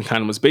used and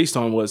kind of was based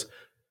on was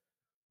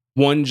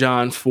 1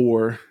 John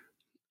 4,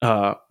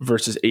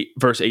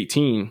 verse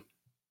 18,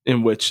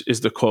 in which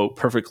is the quote,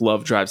 "Perfect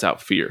love drives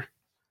out fear."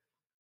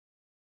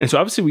 And so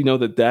obviously we know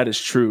that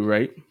is true,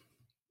 right?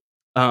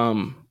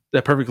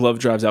 That perfect love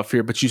drives out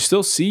fear, but you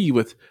still see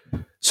with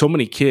so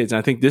many kids, and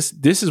I think this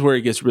is where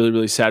it gets really,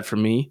 really sad for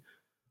me,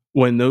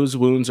 when those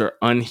wounds are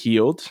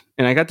unhealed.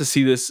 And I got to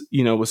see this,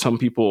 with some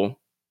people,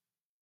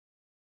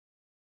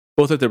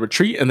 both at the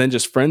retreat and then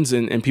just friends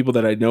and people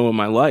that I know in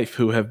my life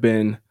who have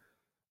been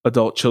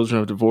adult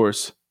children of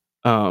divorce,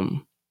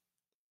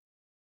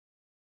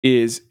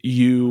 is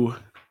you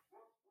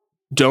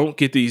don't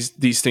get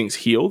these things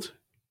healed,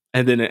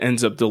 and then it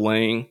ends up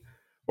delaying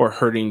or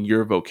hurting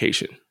your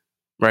vocation,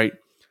 right?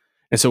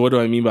 And so what do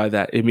I mean by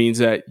that? It means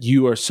that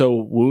you are so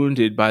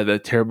wounded by the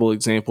terrible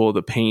example,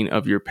 the pain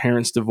of your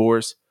parents'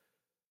 divorce,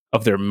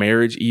 of their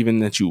marriage even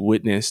that you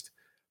witnessed,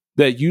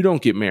 that you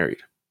don't get married.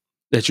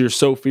 That you're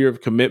so fear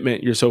of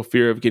commitment, you're so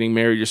fear of getting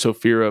married, you're so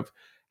fear of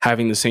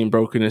having the same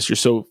brokenness, you're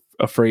so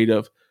afraid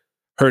of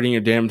hurting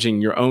or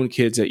damaging your own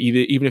kids that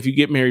even if you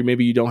get married,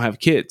 maybe you don't have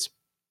kids.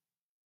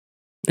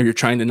 Or you're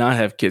trying to not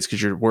have kids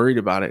because you're worried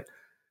about it.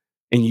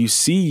 And you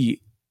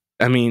see,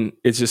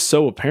 it's just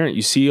so apparent.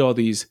 You see all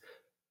these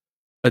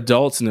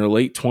adults in their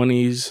late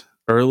 20s,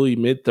 early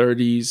mid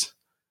 30s,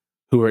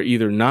 who are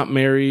either not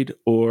married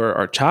or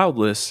are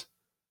childless.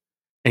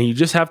 And you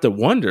just have to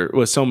wonder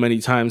with so many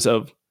times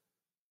of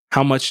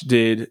how much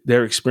did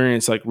their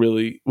experience, like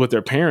really with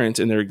their parents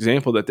and their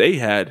example that they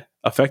had,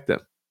 affect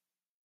them?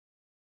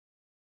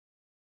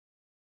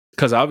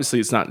 Because obviously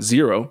it's not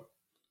zero.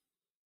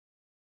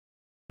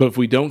 But if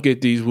we don't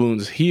get these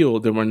wounds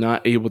healed, then we're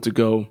not able to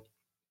go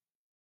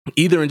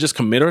either and just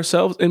commit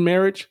ourselves in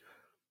marriage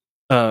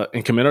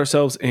and commit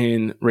ourselves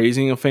in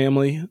raising a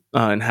family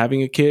and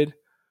having a kid,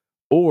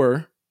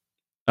 or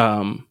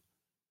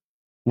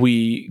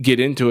we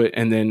get into it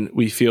and then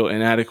we feel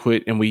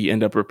inadequate and we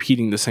end up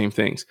repeating the same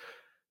things,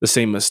 the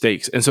same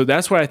mistakes. And so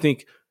that's where I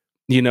think,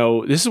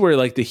 this is where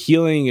like the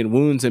healing and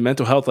wounds and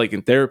mental health, like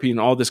in therapy and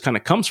all this kind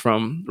of comes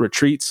from,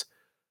 retreats,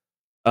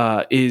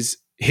 is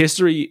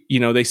history,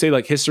 they say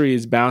like history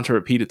is bound to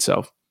repeat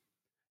itself.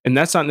 And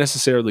that's not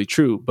necessarily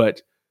true,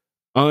 but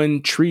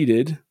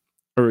untreated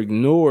or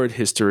ignored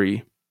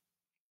history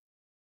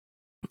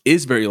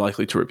is very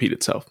likely to repeat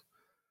itself.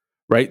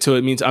 Right. So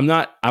it means I'm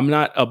not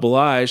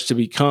obliged to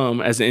become,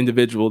 as an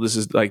individual, this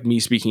is like me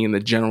speaking in the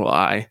general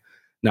I,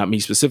 not me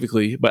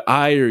specifically, but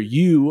I or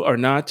you are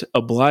not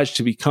obliged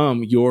to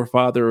become your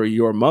father or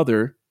your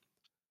mother.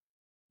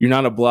 You're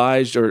not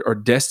obliged or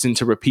destined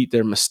to repeat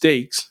their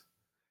mistakes.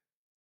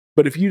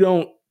 But if you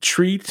don't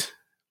treat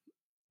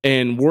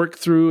and work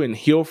through and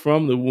heal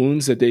from the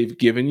wounds that they've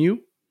given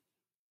you,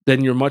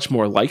 then you're much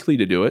more likely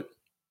to do it.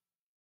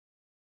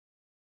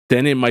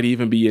 Then it might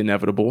even be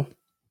inevitable,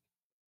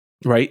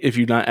 right? If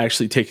you're not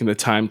actually taking the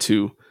time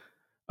to,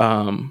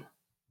 go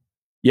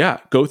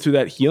through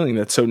that healing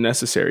that's so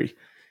necessary.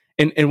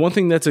 And one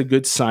thing that's a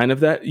good sign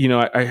of that,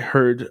 I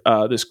heard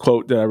this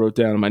quote that I wrote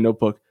down in my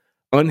notebook: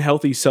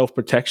 unhealthy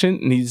self-protection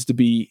needs to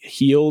be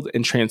healed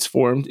and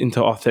transformed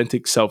into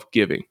authentic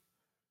self-giving,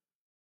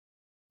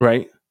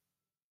 right?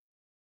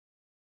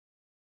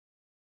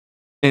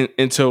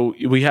 And so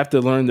we have to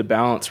learn the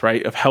balance,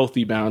 right, of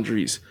healthy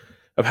boundaries,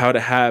 of how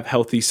to have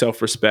healthy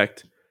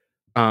self-respect,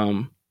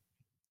 and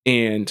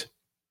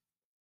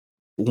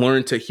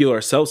learn to heal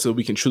ourselves so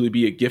we can truly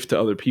be a gift to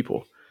other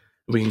people.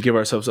 We can give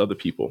ourselves to other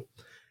people.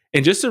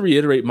 And just to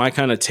reiterate my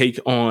kind of take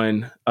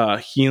on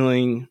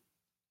healing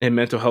and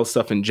mental health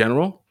stuff in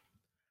general,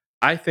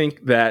 I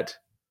think that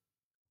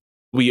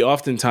we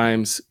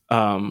oftentimes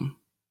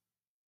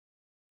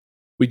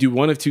we do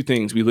one of two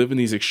things. We live in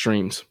these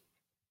extremes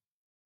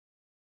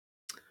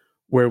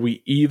where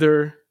we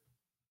either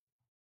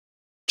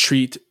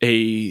treat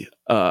a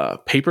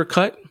paper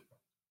cut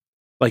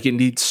like it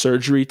needs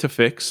surgery to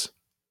fix,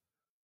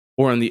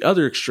 or on the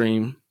other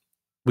extreme,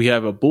 we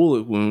have a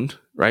bullet wound,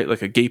 right?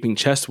 Like a gaping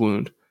chest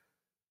wound,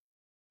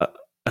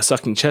 a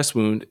sucking chest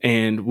wound,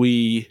 and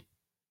we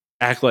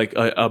act like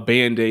a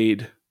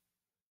Band-Aid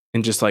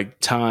and just like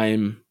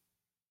time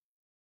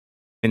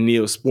and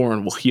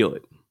Neosporin will heal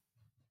it,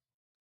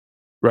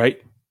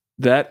 right?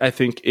 That, I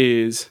think,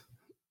 is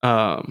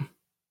the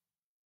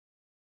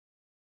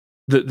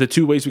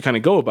two ways we kind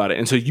of go about it.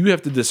 And so you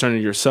have to discern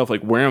it yourself,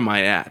 like, where am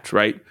I at,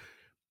 right?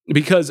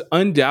 Because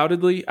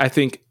undoubtedly, I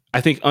think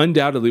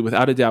undoubtedly,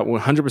 without a doubt,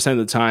 100% of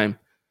the time,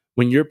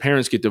 when your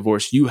parents get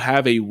divorced, you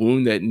have a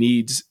wound that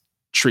needs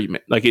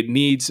treatment, like it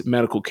needs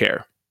medical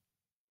care.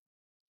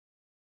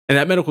 And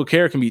that medical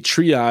care can be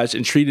triaged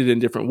and treated in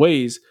different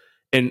ways,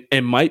 and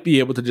might be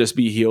able to just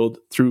be healed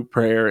through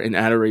prayer and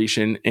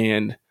adoration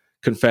and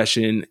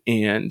confession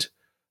and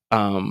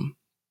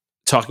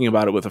talking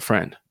about it with a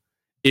friend.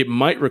 It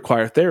might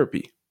require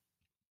therapy.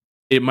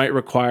 It might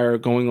require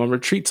going on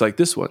retreats like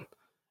this one,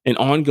 and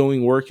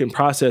ongoing work and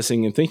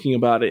processing and thinking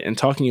about it and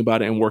talking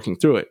about it and working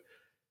through it.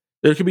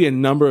 There could be a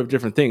number of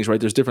different things, right?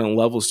 There's different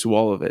levels to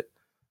all of it.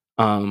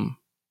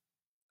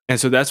 And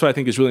so that's what I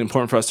think is really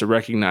important for us to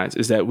recognize,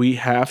 is that we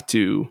have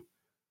to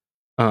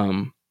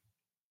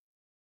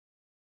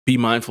be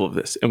mindful of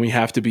this, and we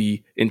have to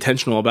be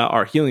intentional about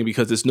our healing,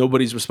 because it's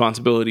nobody's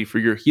responsibility for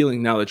your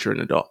healing now that you're an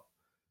adult.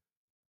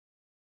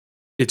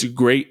 It's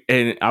great,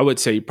 and I would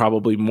say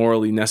probably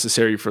morally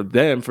necessary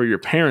for your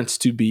parents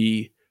to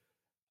be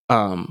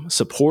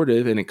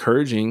supportive and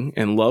encouraging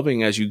and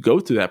loving as you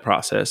go through that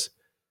process,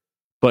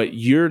 but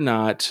you're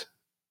not.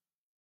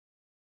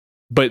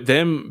 But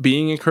them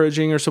being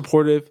encouraging or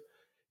supportive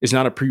is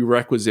not a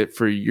prerequisite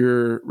for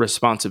your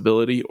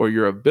responsibility or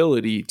your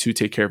ability to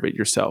take care of it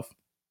yourself.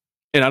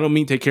 And I don't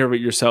mean take care of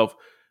it yourself,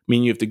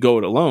 mean you have to go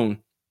it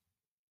alone,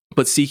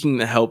 but seeking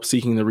the help,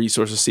 seeking the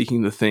resources,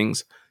 seeking the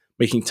things,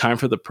 making time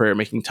for the prayer,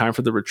 making time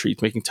for the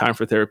retreats, making time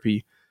for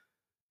therapy,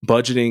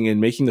 budgeting,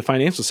 and making the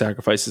financial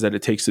sacrifices that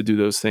it takes to do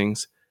those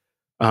things,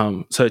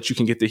 so that you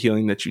can get the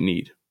healing that you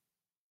need.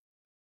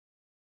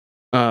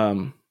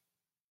 So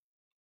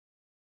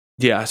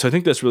I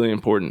think that's really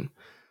important.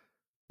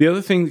 The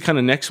other thing,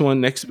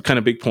 next kind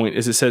of big point,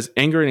 is it says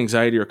anger and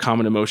anxiety are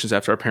common emotions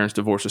after our parents'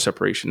 divorce or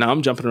separation. Now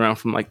I'm jumping around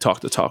from like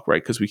talk to talk,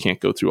 right? Because we can't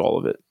go through all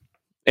of it.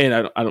 And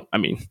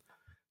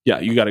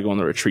you got to go on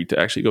the retreat to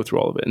actually go through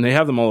all of it. And they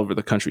have them all over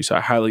the country. So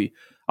I'll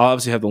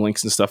obviously have the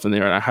links and stuff in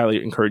there, and I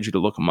highly encourage you to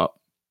look them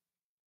up.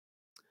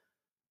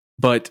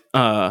 But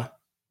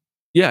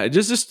it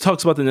just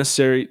talks about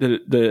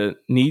the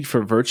need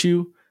for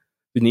virtue,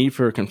 the need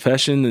for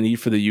confession, the need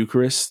for the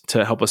Eucharist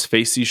to help us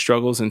face these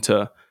struggles and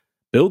to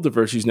build the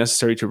virtues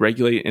necessary to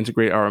regulate and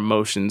integrate our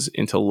emotions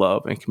into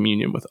love and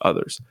communion with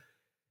others.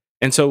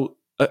 And so,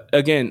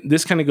 again,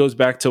 this kind of goes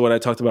back to what I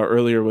talked about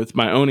earlier with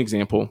my own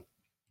example.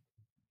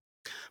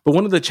 But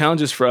one of the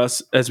challenges for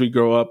us as we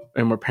grow up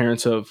and we're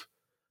parents of,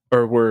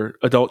 or we're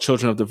adult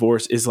children of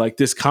divorce, is like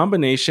this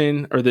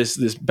combination, or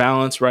this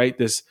balance, right?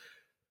 This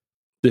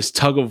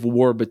tug of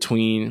war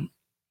between,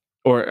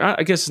 or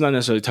I guess it's not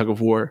necessarily a tug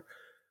of war,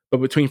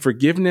 but between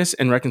forgiveness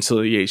and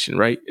reconciliation,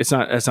 right? It's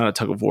not a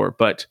tug of war,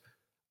 but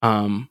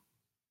can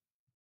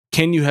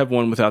you have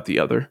one without the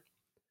other?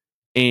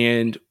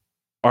 And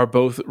are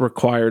both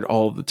required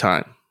all of the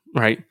time,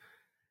 right?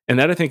 And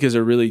that, I think, is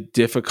a really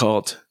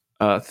difficult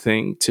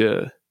thing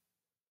to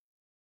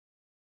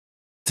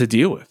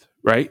deal with,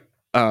 right?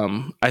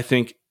 I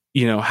think,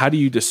 how do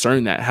you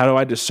discern that? How do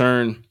I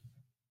discern?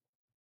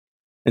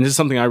 And this is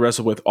something I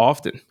wrestle with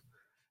often.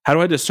 How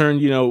do I discern,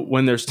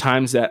 when there's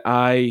times that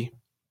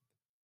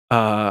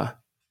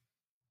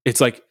it's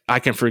like I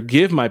can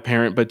forgive my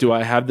parent, but do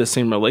I have the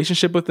same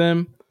relationship with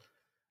them?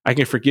 I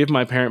can forgive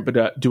my parent,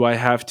 but do I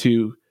have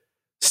to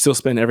still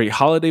spend every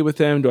holiday with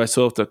them? Do I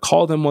still have to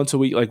call them once a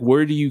week? Like,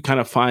 where do you kind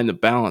of find the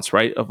balance,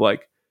 right? Of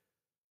like,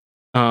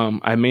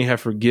 I may have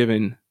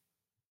forgiven,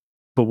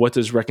 but what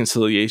does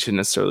reconciliation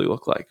necessarily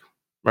look like,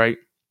 right?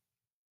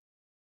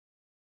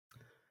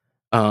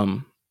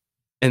 And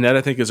that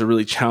I think is a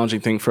really challenging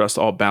thing for us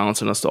to all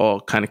balance and us to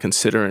all kind of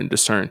consider and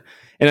discern.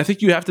 And I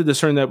think you have to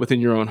discern that within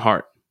your own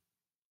heart,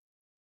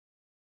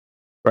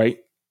 right?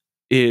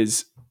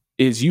 Is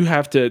you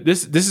have to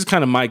this is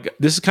kind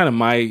of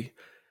my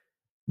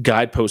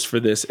guidepost for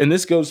this, and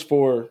this goes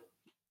for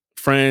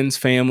friends,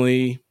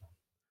 family.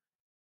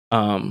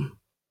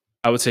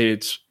 I would say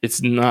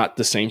it's not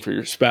the same for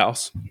your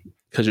spouse,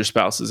 because your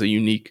spouse is a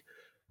unique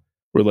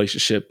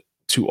relationship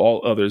to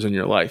all others in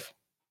your life,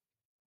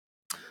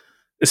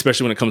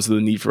 especially when it comes to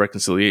the need for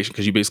reconciliation,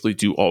 because you basically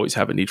do always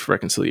have a need for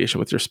reconciliation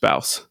with your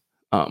spouse.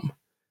 And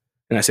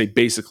I say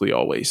basically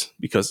always,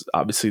 because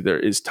obviously there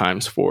is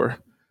times for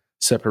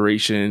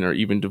separation or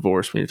even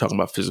divorce when you're talking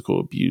about physical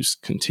abuse,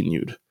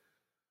 continued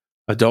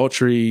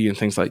adultery, and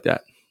things like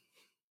that.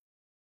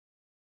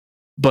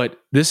 But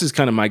this is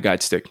kind of my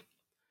guide stick.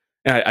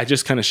 And I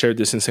just kind of shared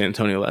this in San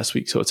Antonio last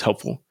week, so it's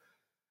helpful.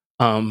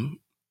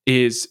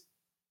 Is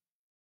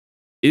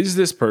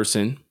this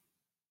person,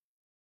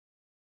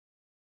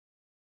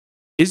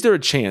 is there a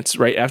chance,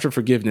 right, after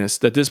forgiveness,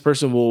 that this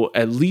person will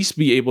at least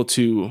be able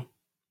to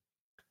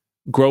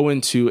grow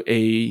into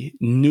a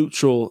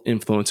neutral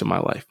influence in my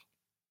life?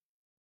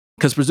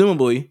 Because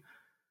presumably,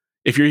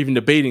 if you're even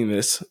debating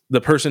this,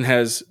 the person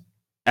has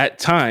at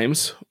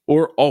times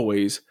or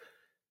always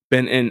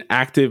been an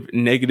active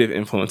negative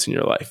influence in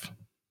your life.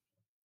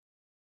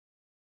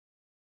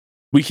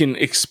 We can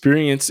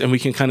experience and we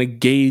can kind of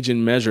gauge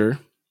and measure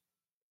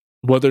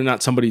whether or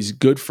not somebody's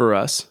good for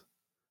us,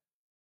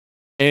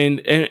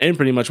 and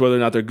pretty much whether or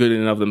not they're good in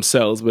and of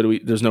themselves, but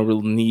there's no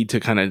real need to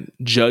kind of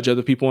judge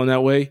other people in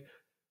that way.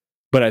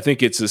 But I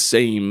think it's the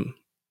same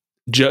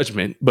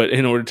judgment, but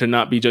in order to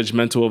not be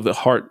judgmental of the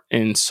heart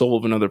and soul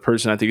of another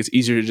person, I think it's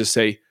easier to just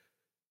say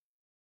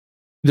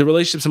the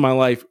relationships in my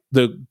life,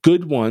 the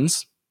good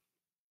ones,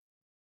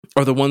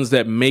 are the ones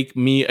that make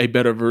me a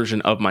better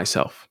version of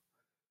myself,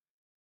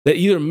 that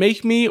either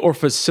make me or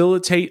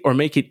facilitate or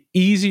make it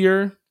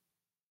easier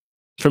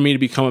for me to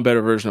become a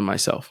better version of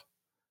myself.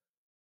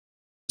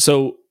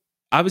 So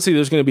obviously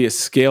there's going to be a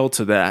scale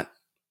to that.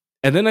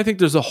 And then I think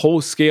there's a whole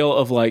scale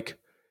of like,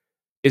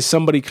 is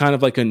somebody kind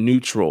of like a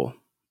neutral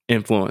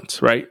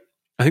influence, right?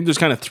 I think there's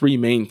kind of three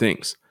main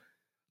things.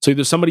 So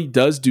either somebody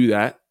does do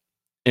that,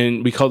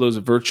 and we call those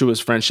virtuous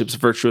friendships,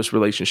 virtuous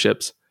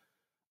relationships.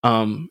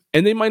 And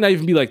they might not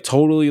even be like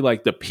totally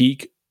like the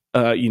peak,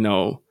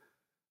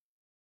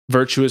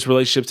 virtuous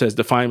relationships as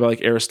defined by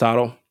like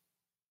Aristotle.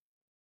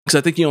 Because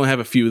I think you only have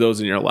a few of those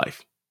in your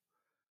life.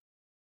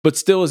 But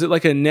still, is it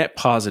like a net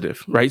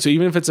positive, right? So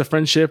even if it's a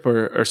friendship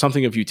or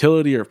something of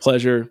utility or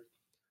pleasure,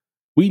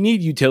 we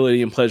need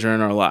utility and pleasure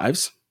in our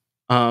lives.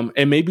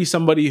 And maybe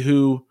somebody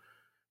who,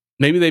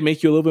 maybe they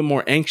make you a little bit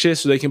more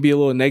anxious, or they can be a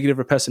little negative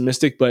or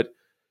pessimistic, but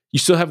you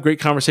still have great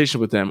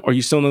conversation with them, or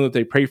you still know that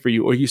they pray for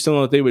you, or you still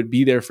know that they would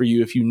be there for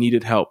you if you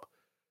needed help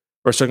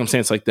or a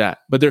circumstance like that.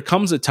 But there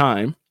comes a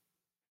time,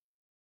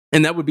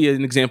 and that would be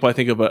an example, I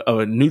think, of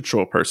a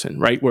neutral person,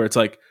 right? Where it's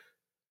like,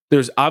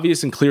 there's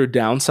obvious and clear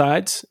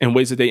downsides and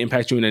ways that they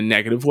impact you in a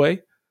negative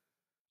way.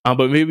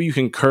 But maybe you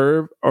can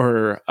curb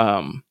or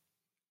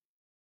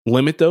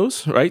limit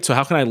those, right? So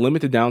how can I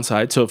limit the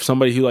downside? So if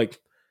somebody who, like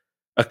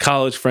a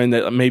college friend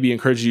that maybe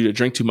encourages you to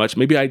drink too much,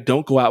 maybe I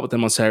don't go out with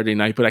them on Saturday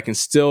night, but I can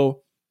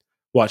still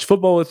watch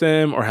football with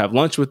them or have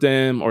lunch with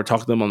them or talk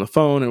to them on the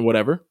phone or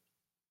whatever.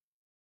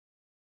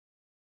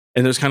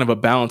 And there's kind of a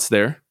balance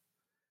there.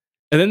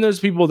 And then there's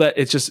people that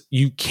it's just,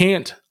 you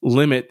can't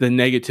limit the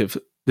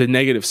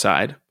negative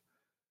side.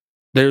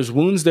 There's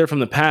wounds there from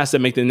the past that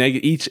make the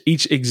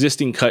each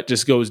existing cut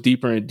just goes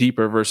deeper and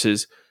deeper,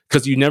 versus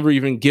because you never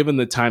even given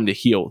the time to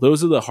heal.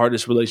 Those are the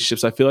hardest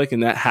relationships, I feel like,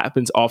 and that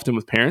happens often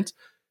with parents.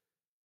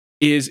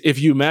 Is if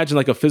you imagine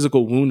like a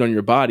physical wound on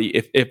your body,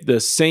 if the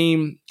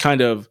same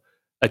kind of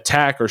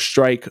attack or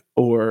strike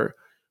or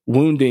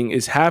wounding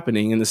is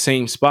happening in the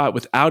same spot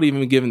without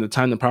even given the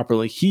time to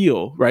properly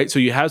heal, right? So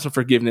you have some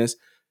forgiveness,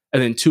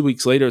 and then 2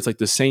 weeks later, it's like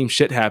the same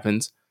shit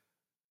happens.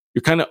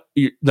 You're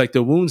like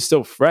the wound's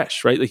still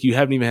fresh, right? Like you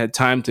haven't even had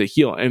time to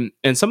heal.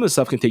 And some of the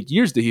stuff can take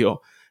years to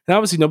heal. And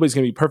obviously nobody's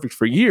going to be perfect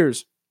for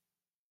years,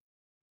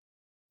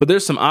 but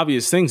there's some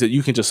obvious things that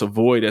you can just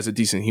avoid as a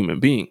decent human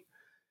being.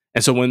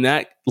 And so when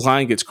that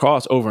line gets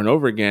crossed over and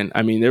over again,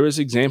 I mean, there was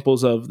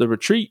examples of the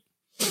retreat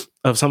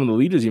of some of the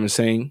leaders even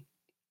saying,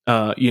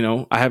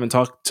 I haven't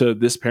talked to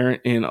this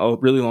parent in a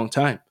really long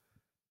time.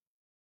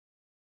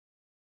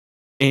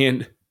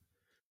 And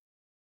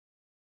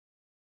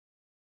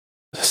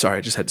Sorry,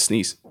 I just had to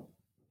sneeze.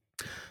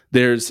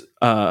 There's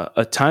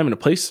a time and a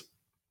place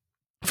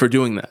for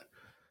doing that.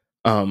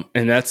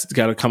 And that's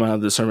got to come out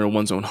of the discernment of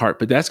one's own heart.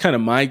 But that's kind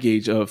of my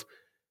gauge of,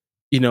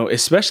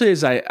 especially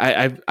as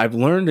I've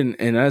learned,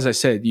 and as I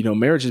said,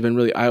 marriage has been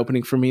really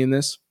eye-opening for me in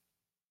this.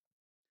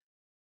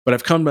 But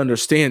I've come to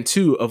understand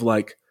too of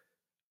like,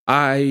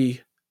 as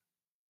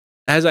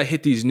I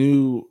hit these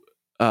new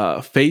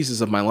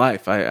phases of my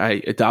life,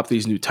 I adopt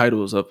these new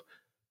titles of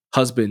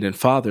husband and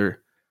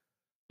father.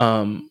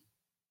 It's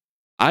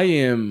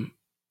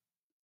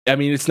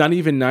not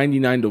even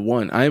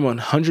 99-1. I am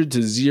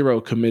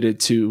 100-0 committed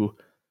to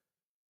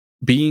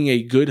being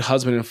a good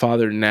husband and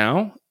father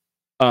now,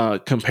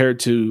 compared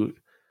to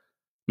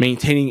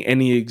maintaining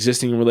any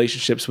existing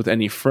relationships with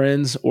any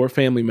friends or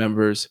family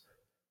members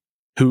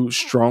who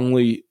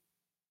strongly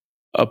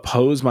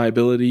oppose my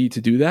ability to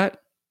do that,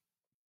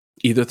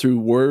 either through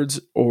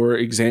words or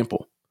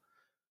example.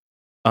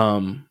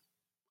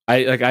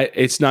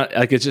 It's not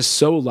like, it's just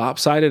so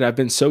lopsided. I've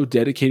been so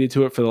dedicated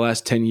to it for the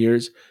last 10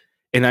 years.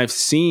 And I've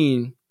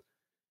seen,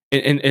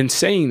 and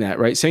saying that,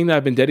 right? Saying that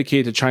I've been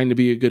dedicated to trying to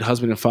be a good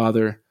husband and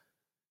father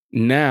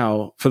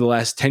now for the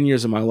last 10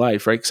 years of my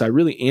life, right? Because I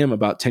really am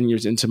about 10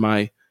 years into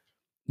my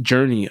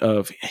journey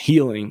of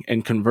healing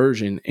and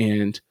conversion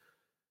and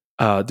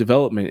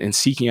development and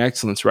seeking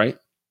excellence, right?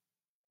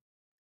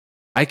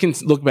 I can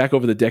look back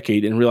over the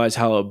decade and realize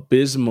how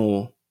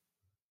abysmal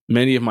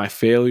many of my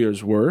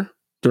failures were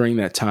during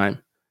that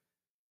time.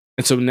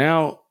 And so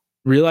now,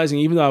 realizing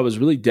even though I was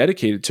really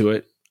dedicated to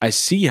it, I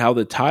see how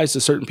the ties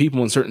to certain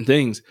people and certain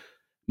things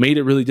made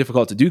it really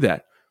difficult to do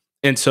that.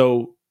 And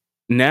so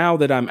now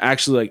that I'm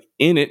actually like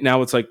in it,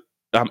 now it's like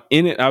I'm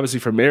in it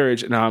obviously for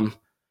marriage and I'm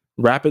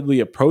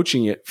rapidly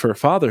approaching it for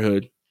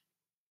fatherhood.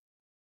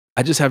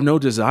 I just have no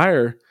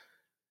desire,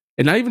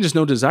 and not even just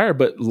no desire,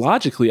 but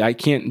logically I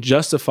can't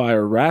justify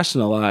or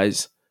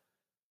rationalize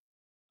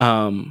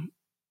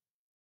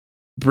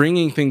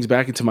bringing things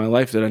back into my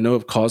life that I know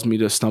have caused me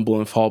to stumble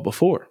and fall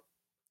before.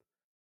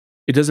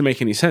 It doesn't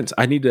make any sense.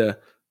 I need to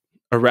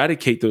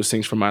eradicate those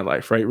things from my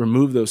life, right?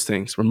 Remove those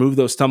things, remove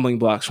those stumbling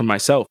blocks from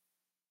myself.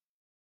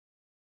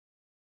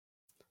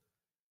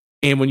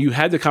 And when you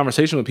had the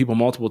conversation with people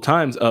multiple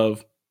times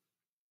of,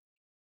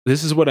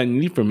 this is what I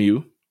need from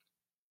you,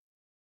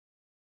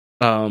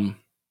 or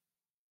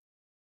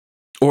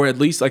at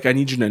least like, I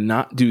need you to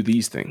not do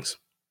these things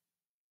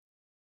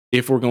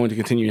if we're going to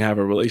continue to have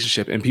a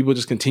relationship, and people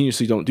just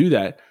continuously don't do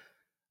that.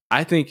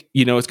 I think,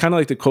 it's kind of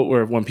like the quote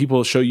where when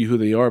people show you who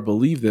they are,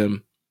 believe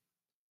them.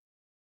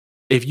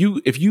 If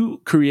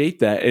you create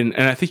that, and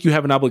I think you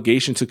have an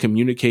obligation to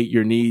communicate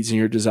your needs and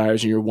your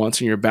desires and your wants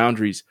and your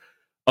boundaries.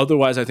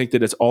 Otherwise, I think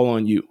that it's all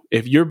on you.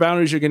 If your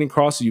boundaries are getting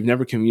crossed and you've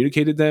never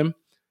communicated them,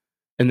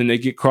 and then they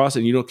get crossed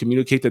and you don't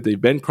communicate that they've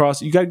been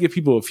crossed, you got to give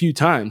people a few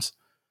times,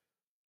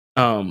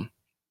 depending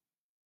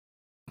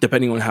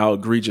on how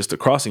egregious the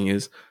crossing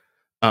is.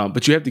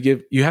 But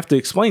you have to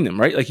explain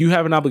them, right? Like, you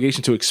have an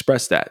obligation to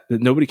express that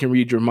nobody can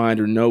read your mind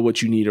or know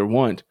what you need or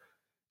want.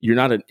 You're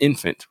not an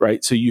infant,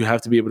 right? So you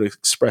have to be able to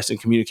express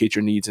and communicate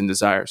your needs and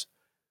desires.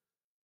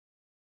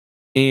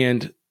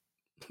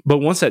 But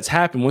once that's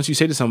happened, once you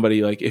say to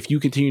somebody, like, if you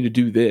continue to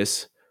do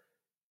this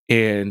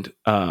and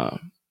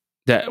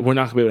that we're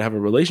not gonna be able to have a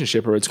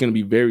relationship, or it's going to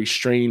be very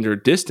strained or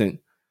distant,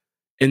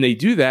 and they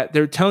do that,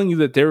 they're telling you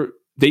that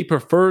they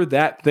prefer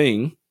that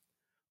thing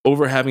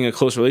over having a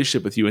close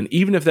relationship with you. And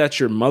even if that's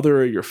your mother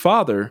or your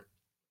father,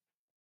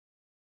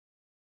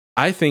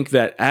 I think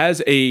that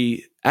as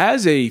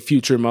a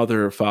future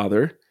mother or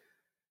father,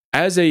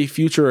 as a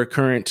future or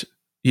current,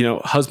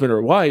 husband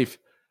or wife,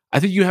 I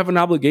think you have an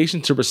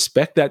obligation to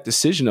respect that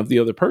decision of the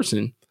other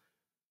person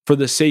for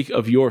the sake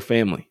of your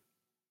family.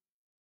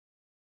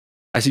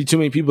 I see too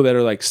many people that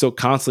are like still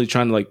constantly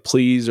trying to like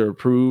please or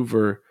approve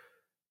or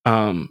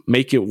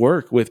make it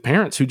work with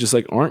parents who just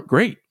like aren't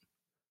great.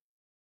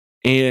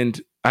 And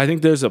I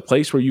think there's a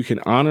place where you can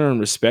honor and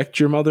respect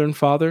your mother and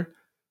father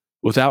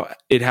without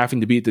it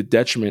having to be at the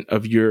detriment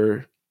of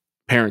your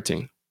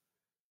parenting.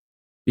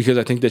 Because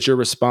I think that your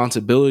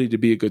responsibility to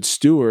be a good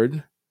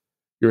steward,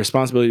 your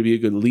responsibility to be a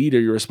good leader,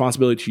 your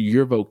responsibility to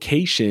your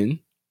vocation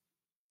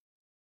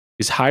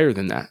is higher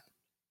than that.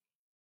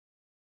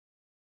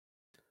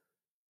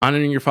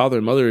 Honoring your father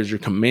and mother is your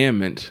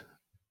commandment.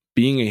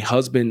 Being a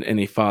husband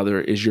and a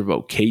father is your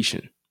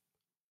vocation.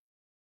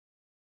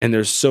 And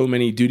there's so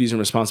many duties and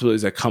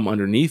responsibilities that come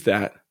underneath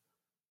that.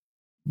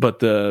 But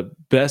the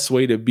best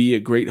way to be a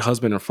great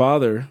husband or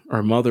father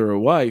or mother or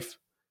wife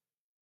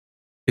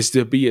is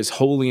to be as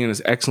holy and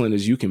as excellent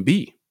as you can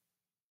be.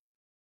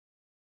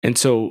 And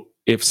so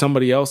if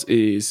somebody else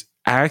is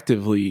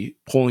actively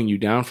pulling you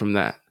down from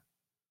that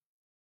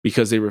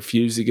because they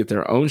refuse to get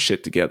their own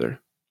shit together,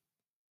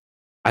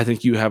 I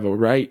think you have a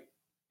right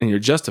and you're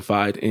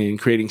justified in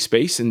creating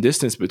space and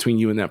distance between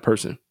you and that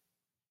person.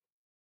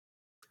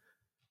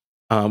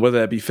 Whether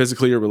that be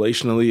physically or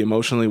relationally,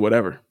 emotionally,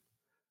 whatever.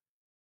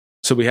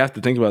 So we have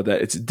to think about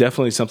that. It's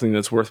definitely something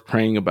that's worth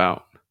praying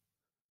about,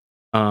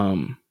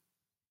 and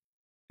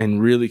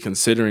really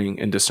considering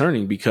and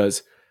discerning,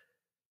 because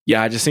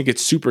yeah, I just think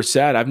it's super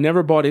sad. I've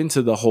never bought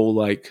into the whole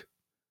like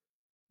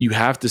you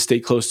have to stay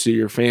close to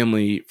your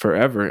family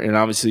forever. And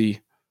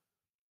obviously,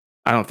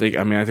 I think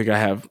I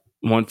have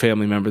one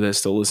family member that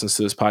still listens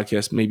to this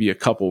podcast, maybe a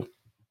couple.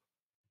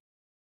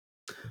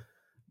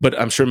 But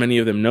I'm sure many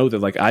of them know that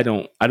like I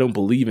don't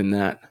believe in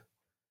that.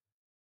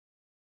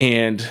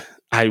 And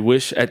I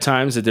wish at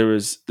times that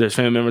there's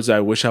family members that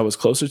I wish I was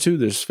closer to.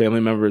 There's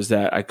family members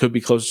that I could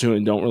be closer to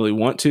and don't really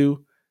want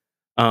to.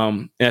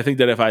 And I think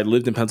that if I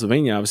lived in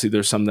Pennsylvania, obviously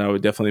there's some that I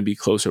would definitely be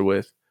closer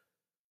with.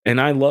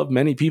 And I love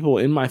many people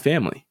in my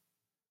family.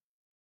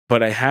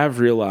 But I have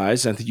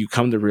realized, I think you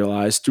come to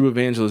realize through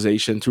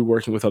evangelization, through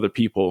working with other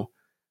people,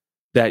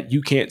 that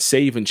you can't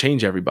save and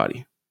change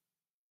everybody.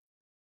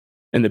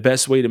 And the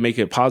best way to make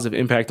a positive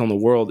impact on the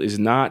world is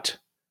not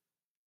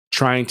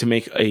trying to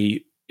make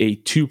a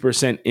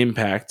 2%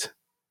 impact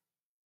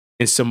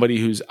in somebody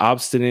who's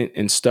obstinate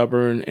and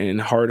stubborn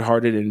and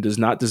hard-hearted and does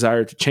not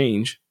desire to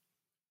change,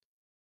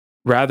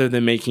 rather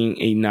than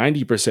making a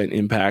 90%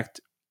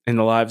 impact in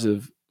the lives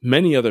of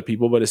many other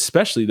people, but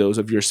especially those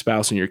of your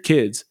spouse and your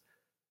kids,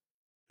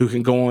 who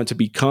can go on to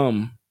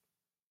become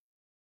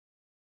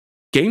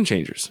game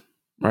changers,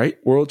 right?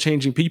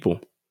 World-changing people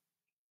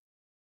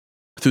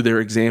through their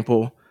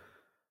example,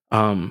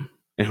 and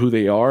who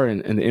they are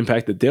and the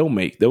impact that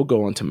they'll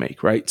go on to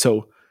make, right?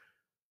 So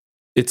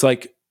it's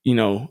like,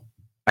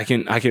 I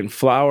can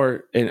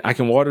flower and I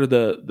can water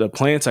the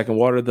plants, I can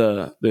water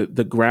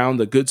the ground,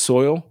 the good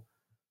soil,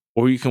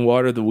 or you can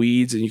water the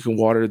weeds and you can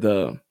water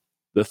the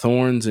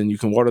thorns and you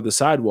can water the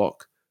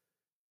sidewalk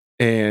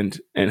and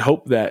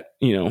hope that,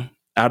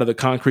 out of the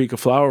concrete a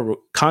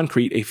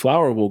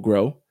flower will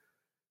grow.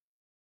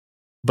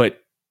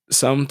 But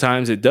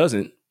sometimes it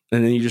doesn't.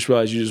 And then you just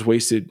realize you just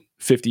wasted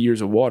 50 years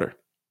of water.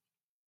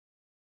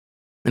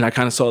 And I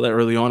kind of saw that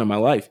early on in my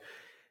life.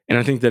 And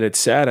I think that it's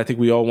sad. I think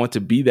we all want to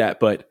be that,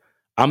 but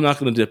I'm not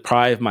going to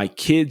deprive my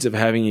kids of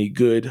having a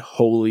good,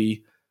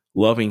 holy,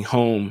 loving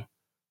home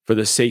for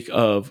the sake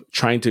of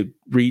trying to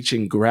reach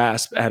and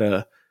grasp at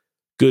a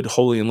good,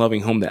 holy, and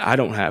loving home that I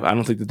don't have. I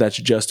don't think that that's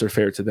just or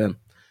fair to them.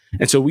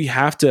 And so we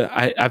have to,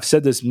 I've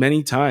said this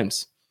many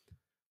times,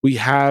 we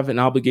have an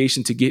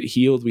obligation to get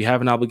healed. We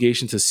have an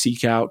obligation to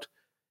seek out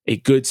a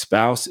good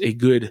spouse, a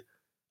good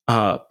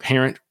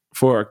parent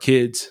for our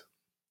kids,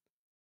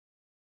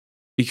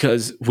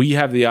 because we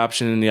have the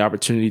option and the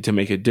opportunity to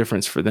make a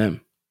difference for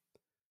them.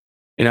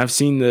 And I've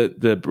seen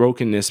the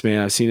brokenness,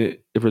 man. I've seen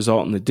it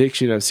result in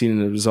addiction. I've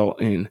seen it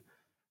result in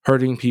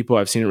hurting people.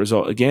 I've seen it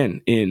result,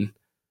 again, in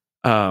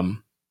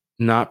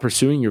not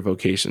pursuing your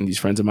vocation. These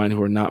friends of mine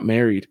who are not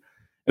married.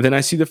 And then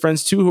I see the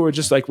friends, too, who are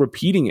just like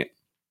repeating it.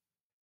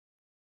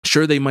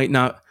 Sure, they might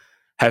not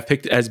have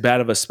picked as bad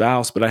of a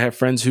spouse, but I have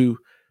friends who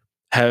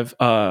have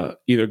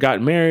either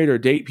gotten married or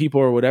date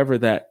people or whatever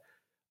that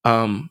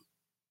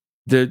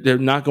they're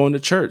not going to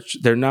church.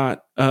 They're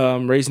not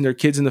raising their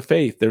kids in the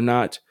faith. They're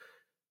not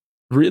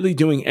really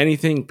doing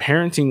anything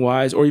parenting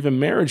wise or even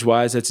marriage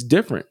wise that's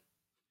different.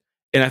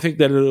 And I think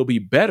that it'll be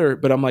better,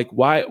 but I'm like,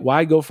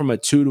 why go from a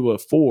 2 to a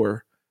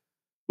 4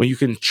 when you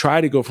can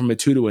try to go from a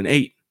 2 to an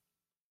 8?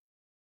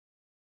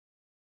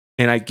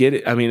 And I get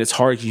it. I mean, it's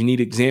hard. You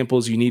need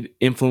examples, you need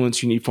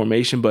influence, you need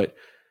formation, but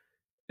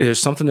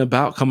there's something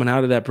about coming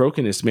out of that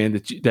brokenness, man,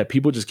 that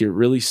people just get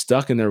really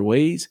stuck in their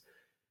ways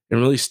and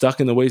really stuck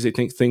in the ways they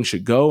think things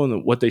should go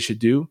and what they should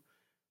do.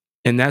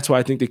 And that's why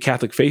I think the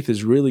Catholic faith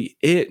is really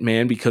it,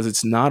 man, because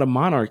it's not a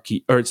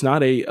monarchy, or it's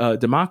not a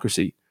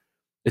democracy.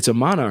 It's a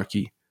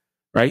monarchy,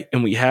 right?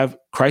 And we have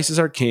Christ as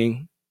our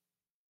king,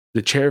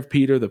 the chair of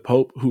Peter, the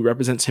Pope, who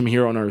represents him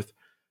here on earth.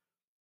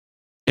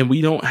 And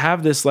we don't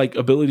have this like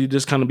ability to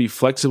just kind of be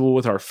flexible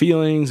with our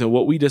feelings and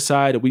what we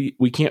decide.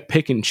 We can't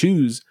pick and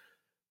choose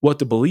what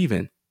to believe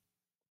in.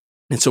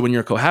 And so when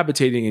you're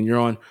cohabitating and you're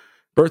on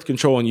birth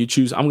control and you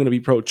choose, I'm going to be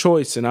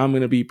pro-choice and I'm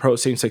going to be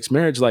pro-same-sex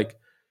marriage, like,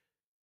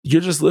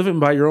 you're just living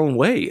by your own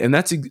way. And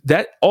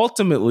that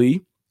ultimately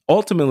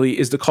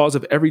is the cause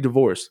of every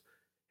divorce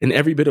and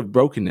every bit of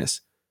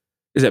brokenness,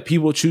 is that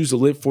people choose to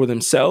live for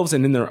themselves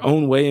and in their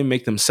own way and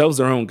make themselves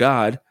their own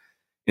God,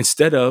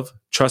 instead of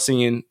trusting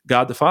in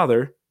God the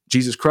Father,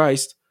 Jesus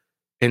Christ,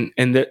 and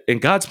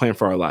God's plan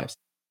for our lives.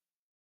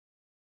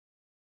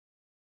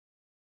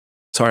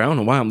 Sorry, I don't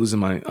know why I'm losing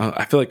my,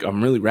 I feel like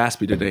I'm really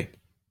raspy today.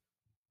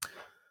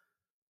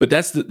 But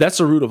that's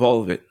the root of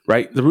all of it,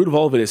 right? The root of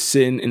all of it is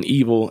sin and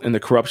evil and the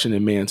corruption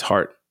in man's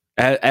heart.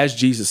 As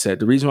Jesus said,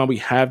 the reason why we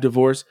have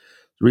divorce,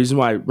 the reason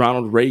why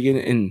Ronald Reagan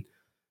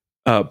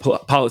and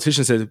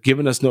politicians have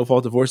given us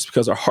no-fault divorce is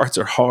because our hearts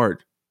are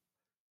hard.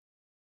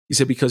 He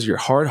said, because of your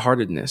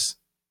hard-heartedness.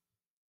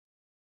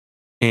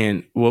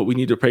 And what we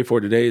need to pray for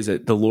today is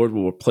that the Lord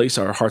will replace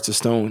our hearts of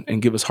stone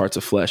and give us hearts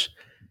of flesh.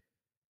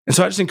 And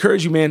so I just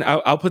encourage you, man,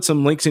 I'll put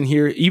some links in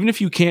here. Even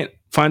if you can't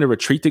find a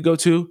retreat to go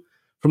to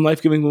from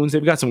Life Giving Wounds,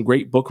 they've got some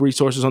great book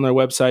resources on their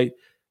website.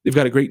 They've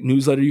got a great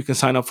newsletter you can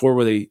sign up for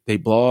where they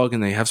blog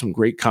and they have some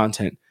great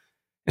content.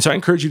 And so I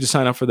encourage you to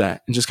sign up for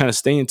that and just kind of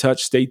stay in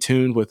touch, stay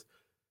tuned with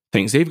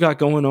things they've got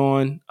going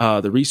on,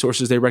 the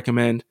resources they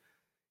recommend.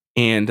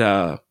 And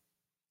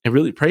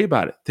really pray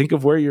about it. Think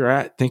of where you're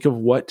at. Think of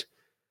what,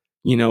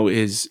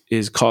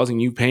 is causing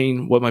you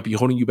pain, what might be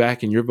holding you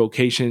back in your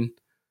vocation.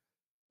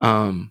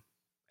 And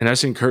I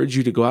just encourage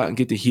you to go out and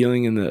get the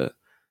healing and the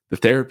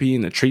therapy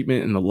and the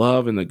treatment and the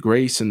love and the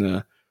grace and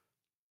the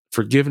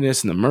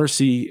forgiveness and the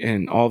mercy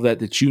and all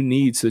that you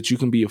need so that you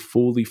can be a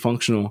fully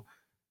functional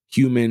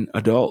human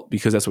adult,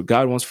 because that's what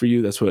God wants for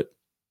you. That's what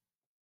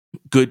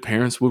good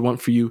parents would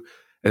want for you.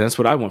 And that's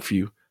what I want for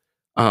you.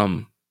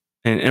 And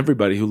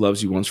everybody who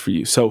loves you wants for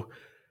you. So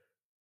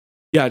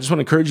yeah, I just want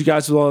to encourage you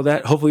guys with all of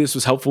that. Hopefully this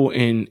was helpful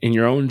in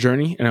your own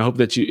journey. And I hope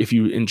that if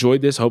you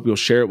enjoyed this, I hope you'll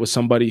share it with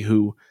somebody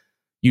who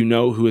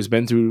who has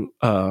been through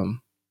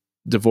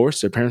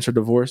divorce, their parents are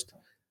divorced,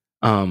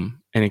 and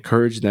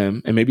encourage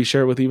them, and maybe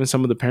share it with even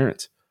some of the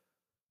parents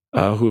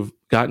who've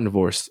gotten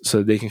divorced, so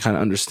that they can kind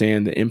of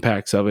understand the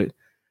impacts of it.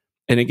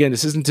 And again,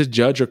 this isn't to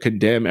judge or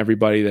condemn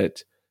everybody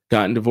that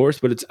gotten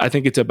divorced, but I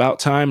think it's about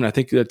time. And I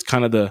think that's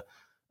kind of the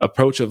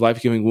approach of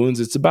Life Giving Wounds.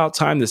 It's about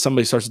time that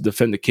somebody starts to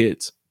defend the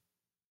kids.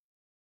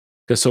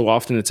 Because so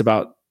often it's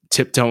about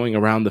tiptoeing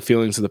around the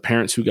feelings of the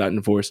parents who got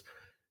divorced.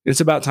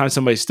 It's about time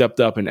somebody stepped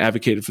up and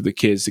advocated for the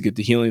kids to get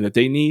the healing that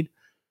they need,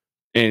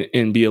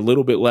 and be a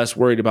little bit less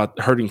worried about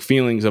hurting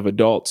feelings of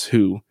adults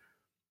who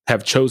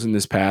have chosen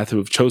this path, who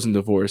have chosen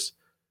divorce.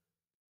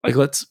 Like,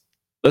 let's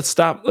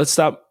stop,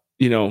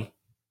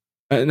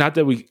 not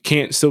that we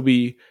can't still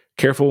be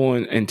careful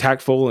and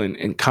tactful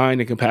and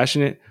kind and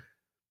compassionate,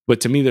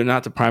 but to me, they're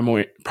not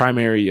the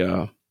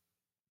primary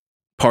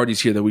parties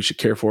here that we should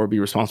care for or be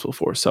responsible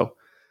for. So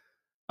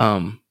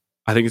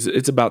I think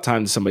it's about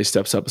time that somebody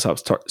steps up and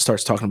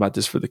starts talking about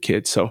this for the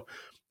kids. So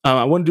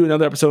I want to do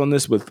another episode on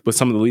this with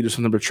some of the leaders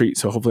from the retreat.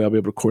 So hopefully I'll be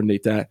able to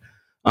coordinate that.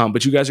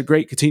 But you guys are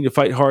great. Continue to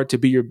fight hard to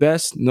be your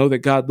best. Know that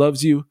God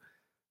loves you.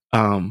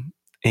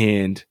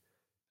 And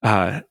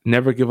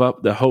never give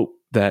up the hope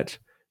that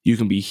you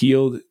can be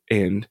healed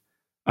and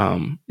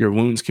your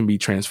wounds can be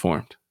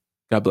transformed.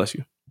 God bless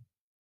you.